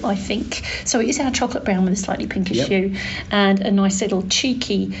pinkish hue, I think. So it is our chocolate brown with a slightly pinkish hue and a nice little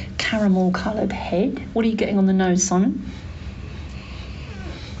cheeky caramel coloured head. What are you getting on the nose, Simon?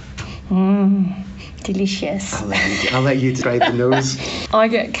 Delicious. I'll let you describe the nose. I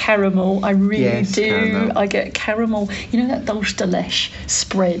get caramel. I really do. Caramel. I get caramel. You know that Dulce de Leche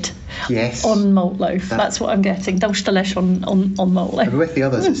spread Yes. on malt loaf? That's what I'm getting. Dulce de Leche on malt loaf. And with the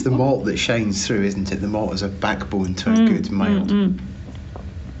others, it's the malt that shines through, isn't it? The malt is a backbone to a good mild.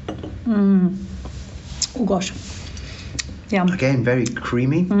 Oh, gosh. Yum. Again, very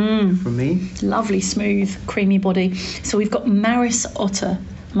creamy for me. Lovely, smooth, creamy body. So we've got Maris Otter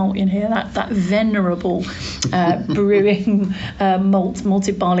malt in here, that venerable brewing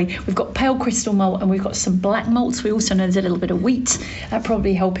malted barley. We've got pale crystal malt and we've got some black malts. We also know there's a little bit of wheat,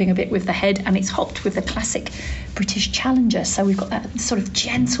 probably helping a bit with the head, and it's hopped with the classic British Challenger. So we've got that sort of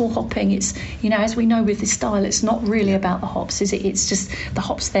gentle hopping. It's, you know, as we know with this style, it's not really about the hops, is it? It's just the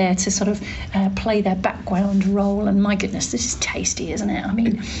hops there to sort of play their background role. And my goodness, this is tasty, isn't it? I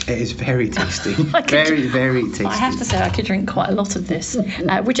mean, it is very tasty. Very, very tasty. I have to say, I could drink quite a lot of this,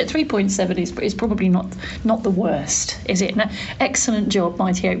 which at 3.7 is probably not the worst, is it? Excellent job,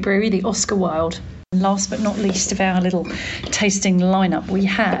 Mighty Oak Brewery, the Oscar Wilde. Last but not least of our little tasting lineup, we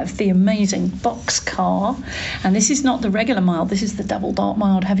have the amazing Boxcar, and this is not the regular mild, this is the double dark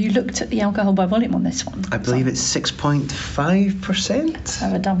mild. Have you looked at the alcohol by volume on this one? I believe it's 6.5%.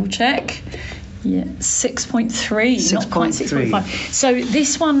 Have a double check. Yeah, 6.3, not quite 6.5. So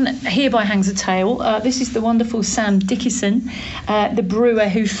this one hereby hangs a tale. This is the wonderful Sam Dickinson, the brewer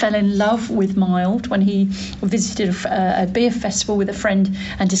who fell in love with Mild when he visited a beer festival with a friend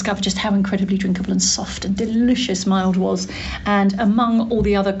and discovered just how incredibly drinkable and soft and delicious Mild was. And among all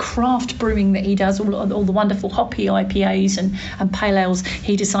the other craft brewing that he does, all the wonderful hoppy IPAs and pale ales,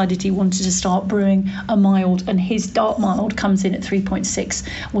 he decided he wanted to start brewing a Mild, and his dark Mild comes in at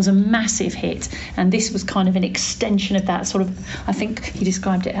 3.6, was a massive hit. And this was kind of an extension of that sort of, I think he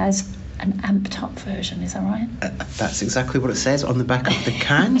described it as an amped up version, is that right? That's exactly what it says on the back of the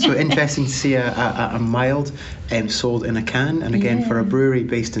can. So interesting to see a Mild sold in a can. And again, for a brewery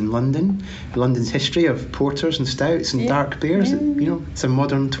based in London, London's history of porters and stouts and dark beers, it's a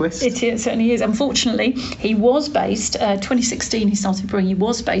modern twist. It certainly is. Unfortunately, he was based, 2016 he started brewing, he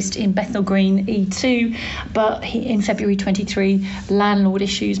was based in Bethnal Green E2, but in February 23, landlord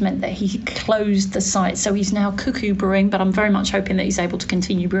issues meant that he closed the site. So he's now Cuckoo Brewing, but I'm very much hoping that he's able to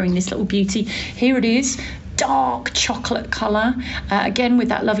continue brewing this little beauty. Here it is, dark chocolate colour, again with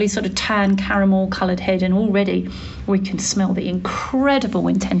that lovely sort of tan caramel coloured head, and already we can smell the incredible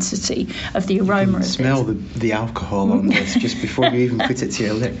intensity of the aroma of smell the alcohol on this just before you even put it to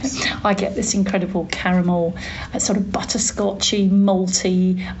your lips. I get this incredible caramel, sort of butterscotchy,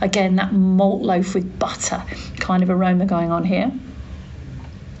 malty, again that malt loaf with butter kind of aroma going on here.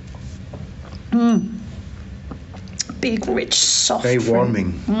 Big, rich, soft very fruit.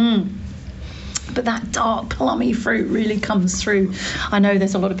 Warming. But that dark plummy fruit really comes through. I know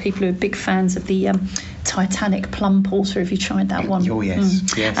there's a lot of people who are big fans of the Titanic plum porter. Have you tried that one? Oh yes,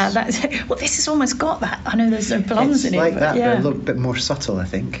 yes. Well, this has almost got that. I know there's no plums in it. It's like that, yeah. but a little bit more subtle, I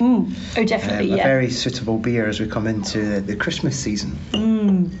think. Oh, definitely, A very suitable beer as we come into the Christmas season.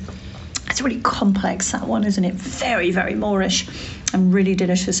 It's really complex, that one, isn't it? Very, very Moorish and really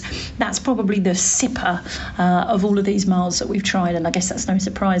delicious. That's probably the sipper of all of these Milds that we've tried, and I guess that's no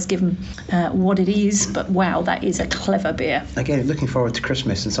surprise given what it is, but wow, that is a clever beer. Again, looking forward to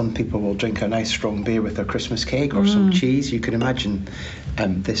Christmas, and some people will drink a nice strong beer with their Christmas cake or some cheese. You can imagine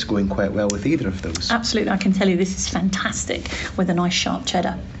this going quite well with either of those. Absolutely, I can tell you this is fantastic with a nice sharp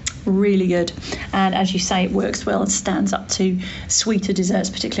cheddar. Really good, and as you say, it works well and stands up to sweeter desserts,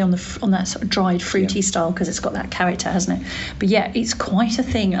 particularly on that sort of dried fruity style, because it's got that character, hasn't it? But yeah, it's quite a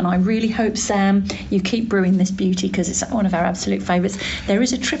thing, and I really hope, Sam, you keep brewing this beauty, because it's one of our absolute favourites. There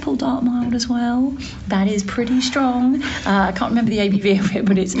is a triple dark Mild as well. That is pretty strong. I can't remember the ABV of it,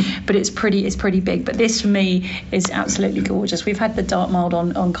 but it's pretty big. But this for me is absolutely gorgeous. We've had the dark Mild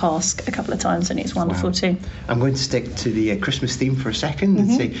on cask a couple of times, and it's wonderful too. I'm going to stick to the Christmas theme for a second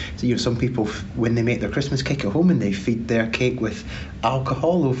and say. So, some people, when they make their Christmas cake at home and they feed their cake with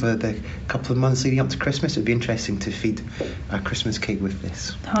alcohol over the couple of months leading up to Christmas, it'd be interesting to feed a Christmas cake with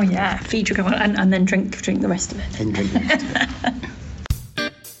this. Oh yeah, feed your and then drink the rest of it. And drink the rest of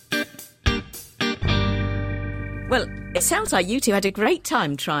it. Well, it sounds like you two had a great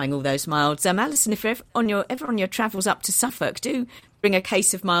time trying all those Milds. Alison, if you're ever on your travels up to Suffolk, do bring a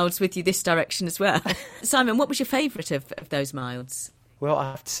case of Milds with you this direction as well. Simon, what was your favourite of those Milds? Well,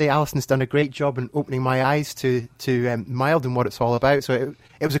 I have to say, Alison's done a great job in opening my eyes to Mild and what it's all about. So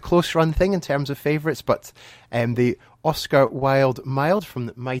it was a close run thing in terms of favourites, but the Oscar Wilde Mild from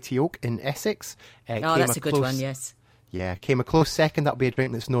the Mighty Oak in Essex. That's a good one, yes. Yeah, came a close second. That'll be a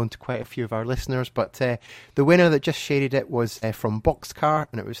drink that's known to quite a few of our listeners. But the winner that just shaded it was from Boxcar,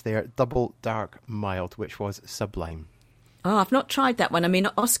 and it was their Double Dark Mild, which was sublime. Oh, I've not tried that one. I mean,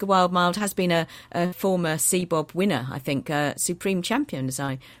 Oscar Wilde Mild has been a former CBOB winner, I think, Supreme Champion, as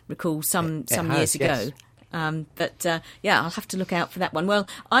I recall, some years ago. Yes. I'll have to look out for that one. Well,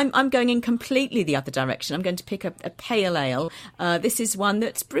 I'm going in completely the other direction. I'm going to pick up a pale ale. This is one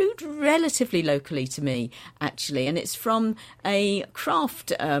that's brewed relatively locally to me, actually, and it's from a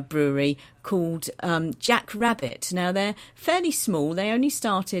craft brewery called Jack Rabbit. Now, they're fairly small. They only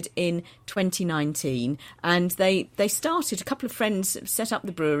started in 2019, and they started, a couple of friends set up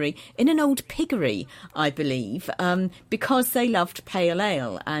the brewery in an old piggery, I believe, because they loved pale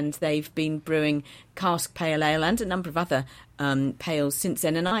ale, and they've been brewing cask pale ale and a number of other pales since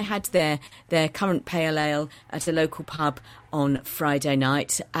then. And I had their current pale ale at a local pub on Friday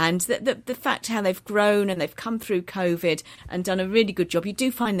night, and the fact how they've grown and they've come through COVID and done a really good job. You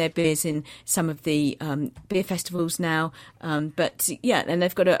do find their beers in some of the beer festivals now, but yeah, and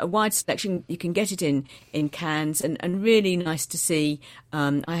they've got a wide selection. You can get it in cans, and really nice to see.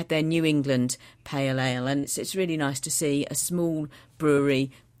 I had their New England pale ale, and it's really nice to see a small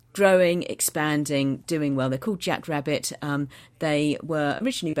brewery growing, expanding, doing well. They're called Jack Rabbit. They were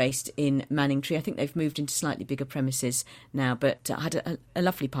originally based in Manningtree. I think they've moved into slightly bigger premises now, but I had a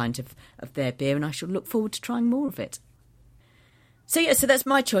lovely pint of their beer, and I shall look forward to trying more of it. So that's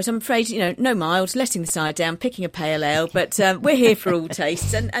my choice. I'm afraid, no mild, letting the side down, picking a pale ale, but we're here for all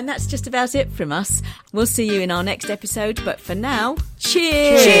tastes, and that's just about it from us. We'll see you in our next episode, but for now,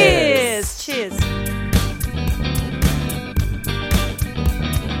 cheers! Cheers!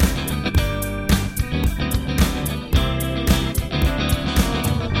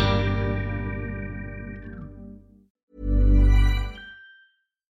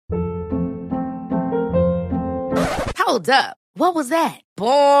 Hold up. What was that?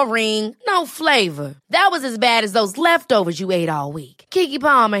 Boring. No flavor. That was as bad as those leftovers you ate all week. Keke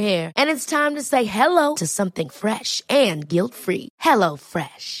Palmer here, and it's time to say hello to something fresh and guilt-free. Hello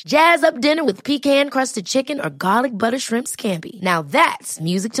Fresh. Jazz up dinner with pecan-crusted chicken or garlic butter shrimp scampi. Now that's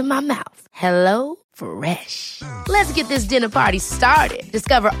music to my mouth. Hello Fresh. Let's get this dinner party started.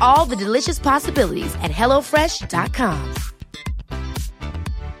 Discover all the delicious possibilities at hellofresh.com.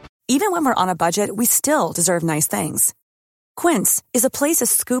 Even when we're on a budget, we still deserve nice things. Quince is a place to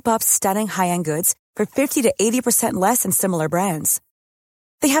scoop up stunning high-end goods for 50 to 80% less than similar brands.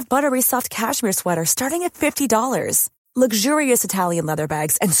 They have buttery soft cashmere sweaters starting at $50, luxurious Italian leather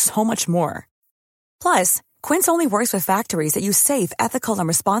bags, and so much more. Plus, Quince only works with factories that use safe, ethical, and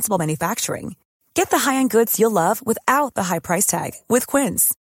responsible manufacturing. Get the high-end goods you'll love without the high price tag with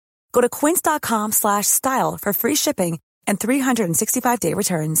Quince. Go to quince.com/style for free shipping and 365-day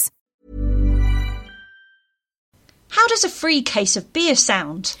returns. How does a free case of beer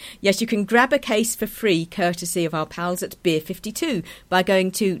sound? Yes, you can grab a case for free courtesy of our pals at Beer 52 by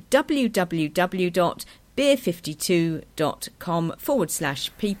going to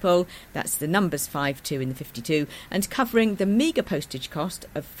www.beer52.com/people. That's the numbers 52 in the 52, and covering the meagre postage cost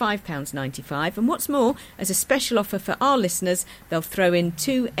of £5.95. And what's more, as a special offer for our listeners, they'll throw in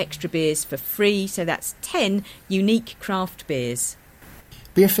 2 extra beers for free, so that's 10 unique craft beers.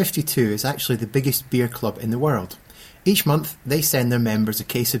 Beer 52 is actually the biggest beer club in the world. Each month, they send their members a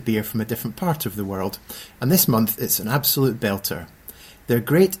case of beer from a different part of the world, and this month it's an absolute belter. Their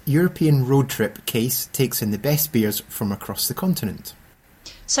Great European Road Trip case takes in the best beers from across the continent.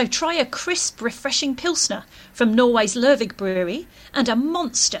 So try a crisp, refreshing Pilsner from Norway's Lervig Brewery and a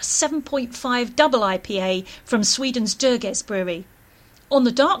monster 7.5 double IPA from Sweden's Durges Brewery. On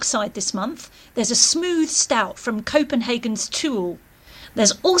the dark side this month, there's a smooth stout from Copenhagen's Tuul.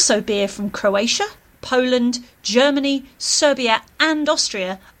 There's also beer from Croatia, Poland, Germany, Serbia and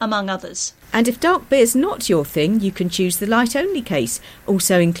Austria, among others. And if dark beer's not your thing, you can choose the light-only case.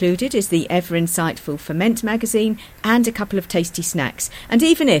 Also included is the ever-insightful Ferment magazine and a couple of tasty snacks. And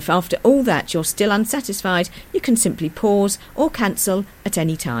even if, after all that, you're still unsatisfied, you can simply pause or cancel at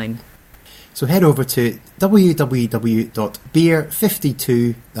any time. So head over to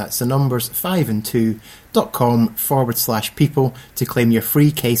www.beer52, that's the numbers 5 and 2.com/people to claim your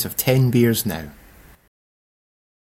free case of 10 beers now.